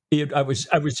 I was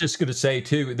just going to say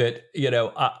too that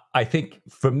I think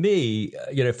for me,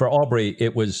 for Aubrey,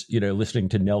 it was listening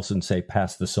to Nelson say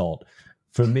 "pass the salt."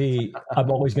 For me, I'm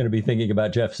always going to be thinking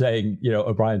about Geoff saying,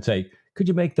 O'Brien say, "Could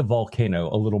you make the volcano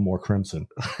a little more crimson?"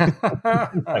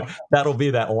 That'll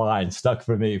be that line stuck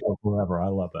for me for forever. I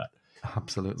love that.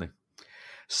 Absolutely.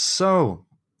 So,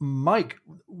 Mike,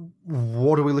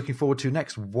 what are we looking forward to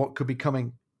next? What could be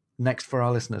coming next for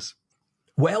our listeners?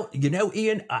 Well,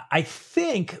 Ian, I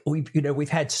think we've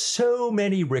had so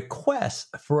many requests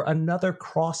for another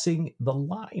Crossing the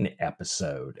Line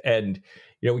episode, and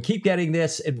we keep getting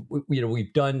this, and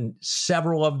we've done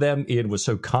several of them. Ian was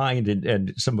so kind,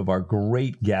 and some of our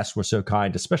great guests were so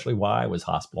kind, especially while I was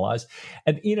hospitalized.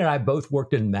 And Ian and I both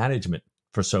worked in management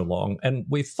for so long, and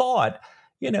we thought,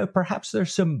 perhaps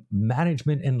there's some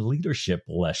management and leadership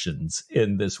lessons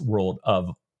in this world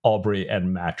of Aubrey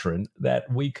and Matron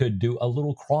that we could do a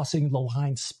little Crossing the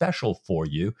Line special for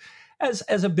you as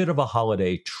a bit of a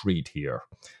holiday treat here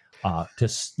to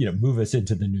move us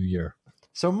into the new year.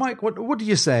 So, Mike, what do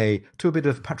you say to a bit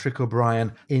of Patrick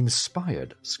O'Brien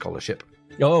inspired scholarship?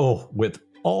 Oh, with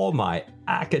all my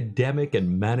academic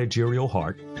and managerial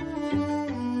heart.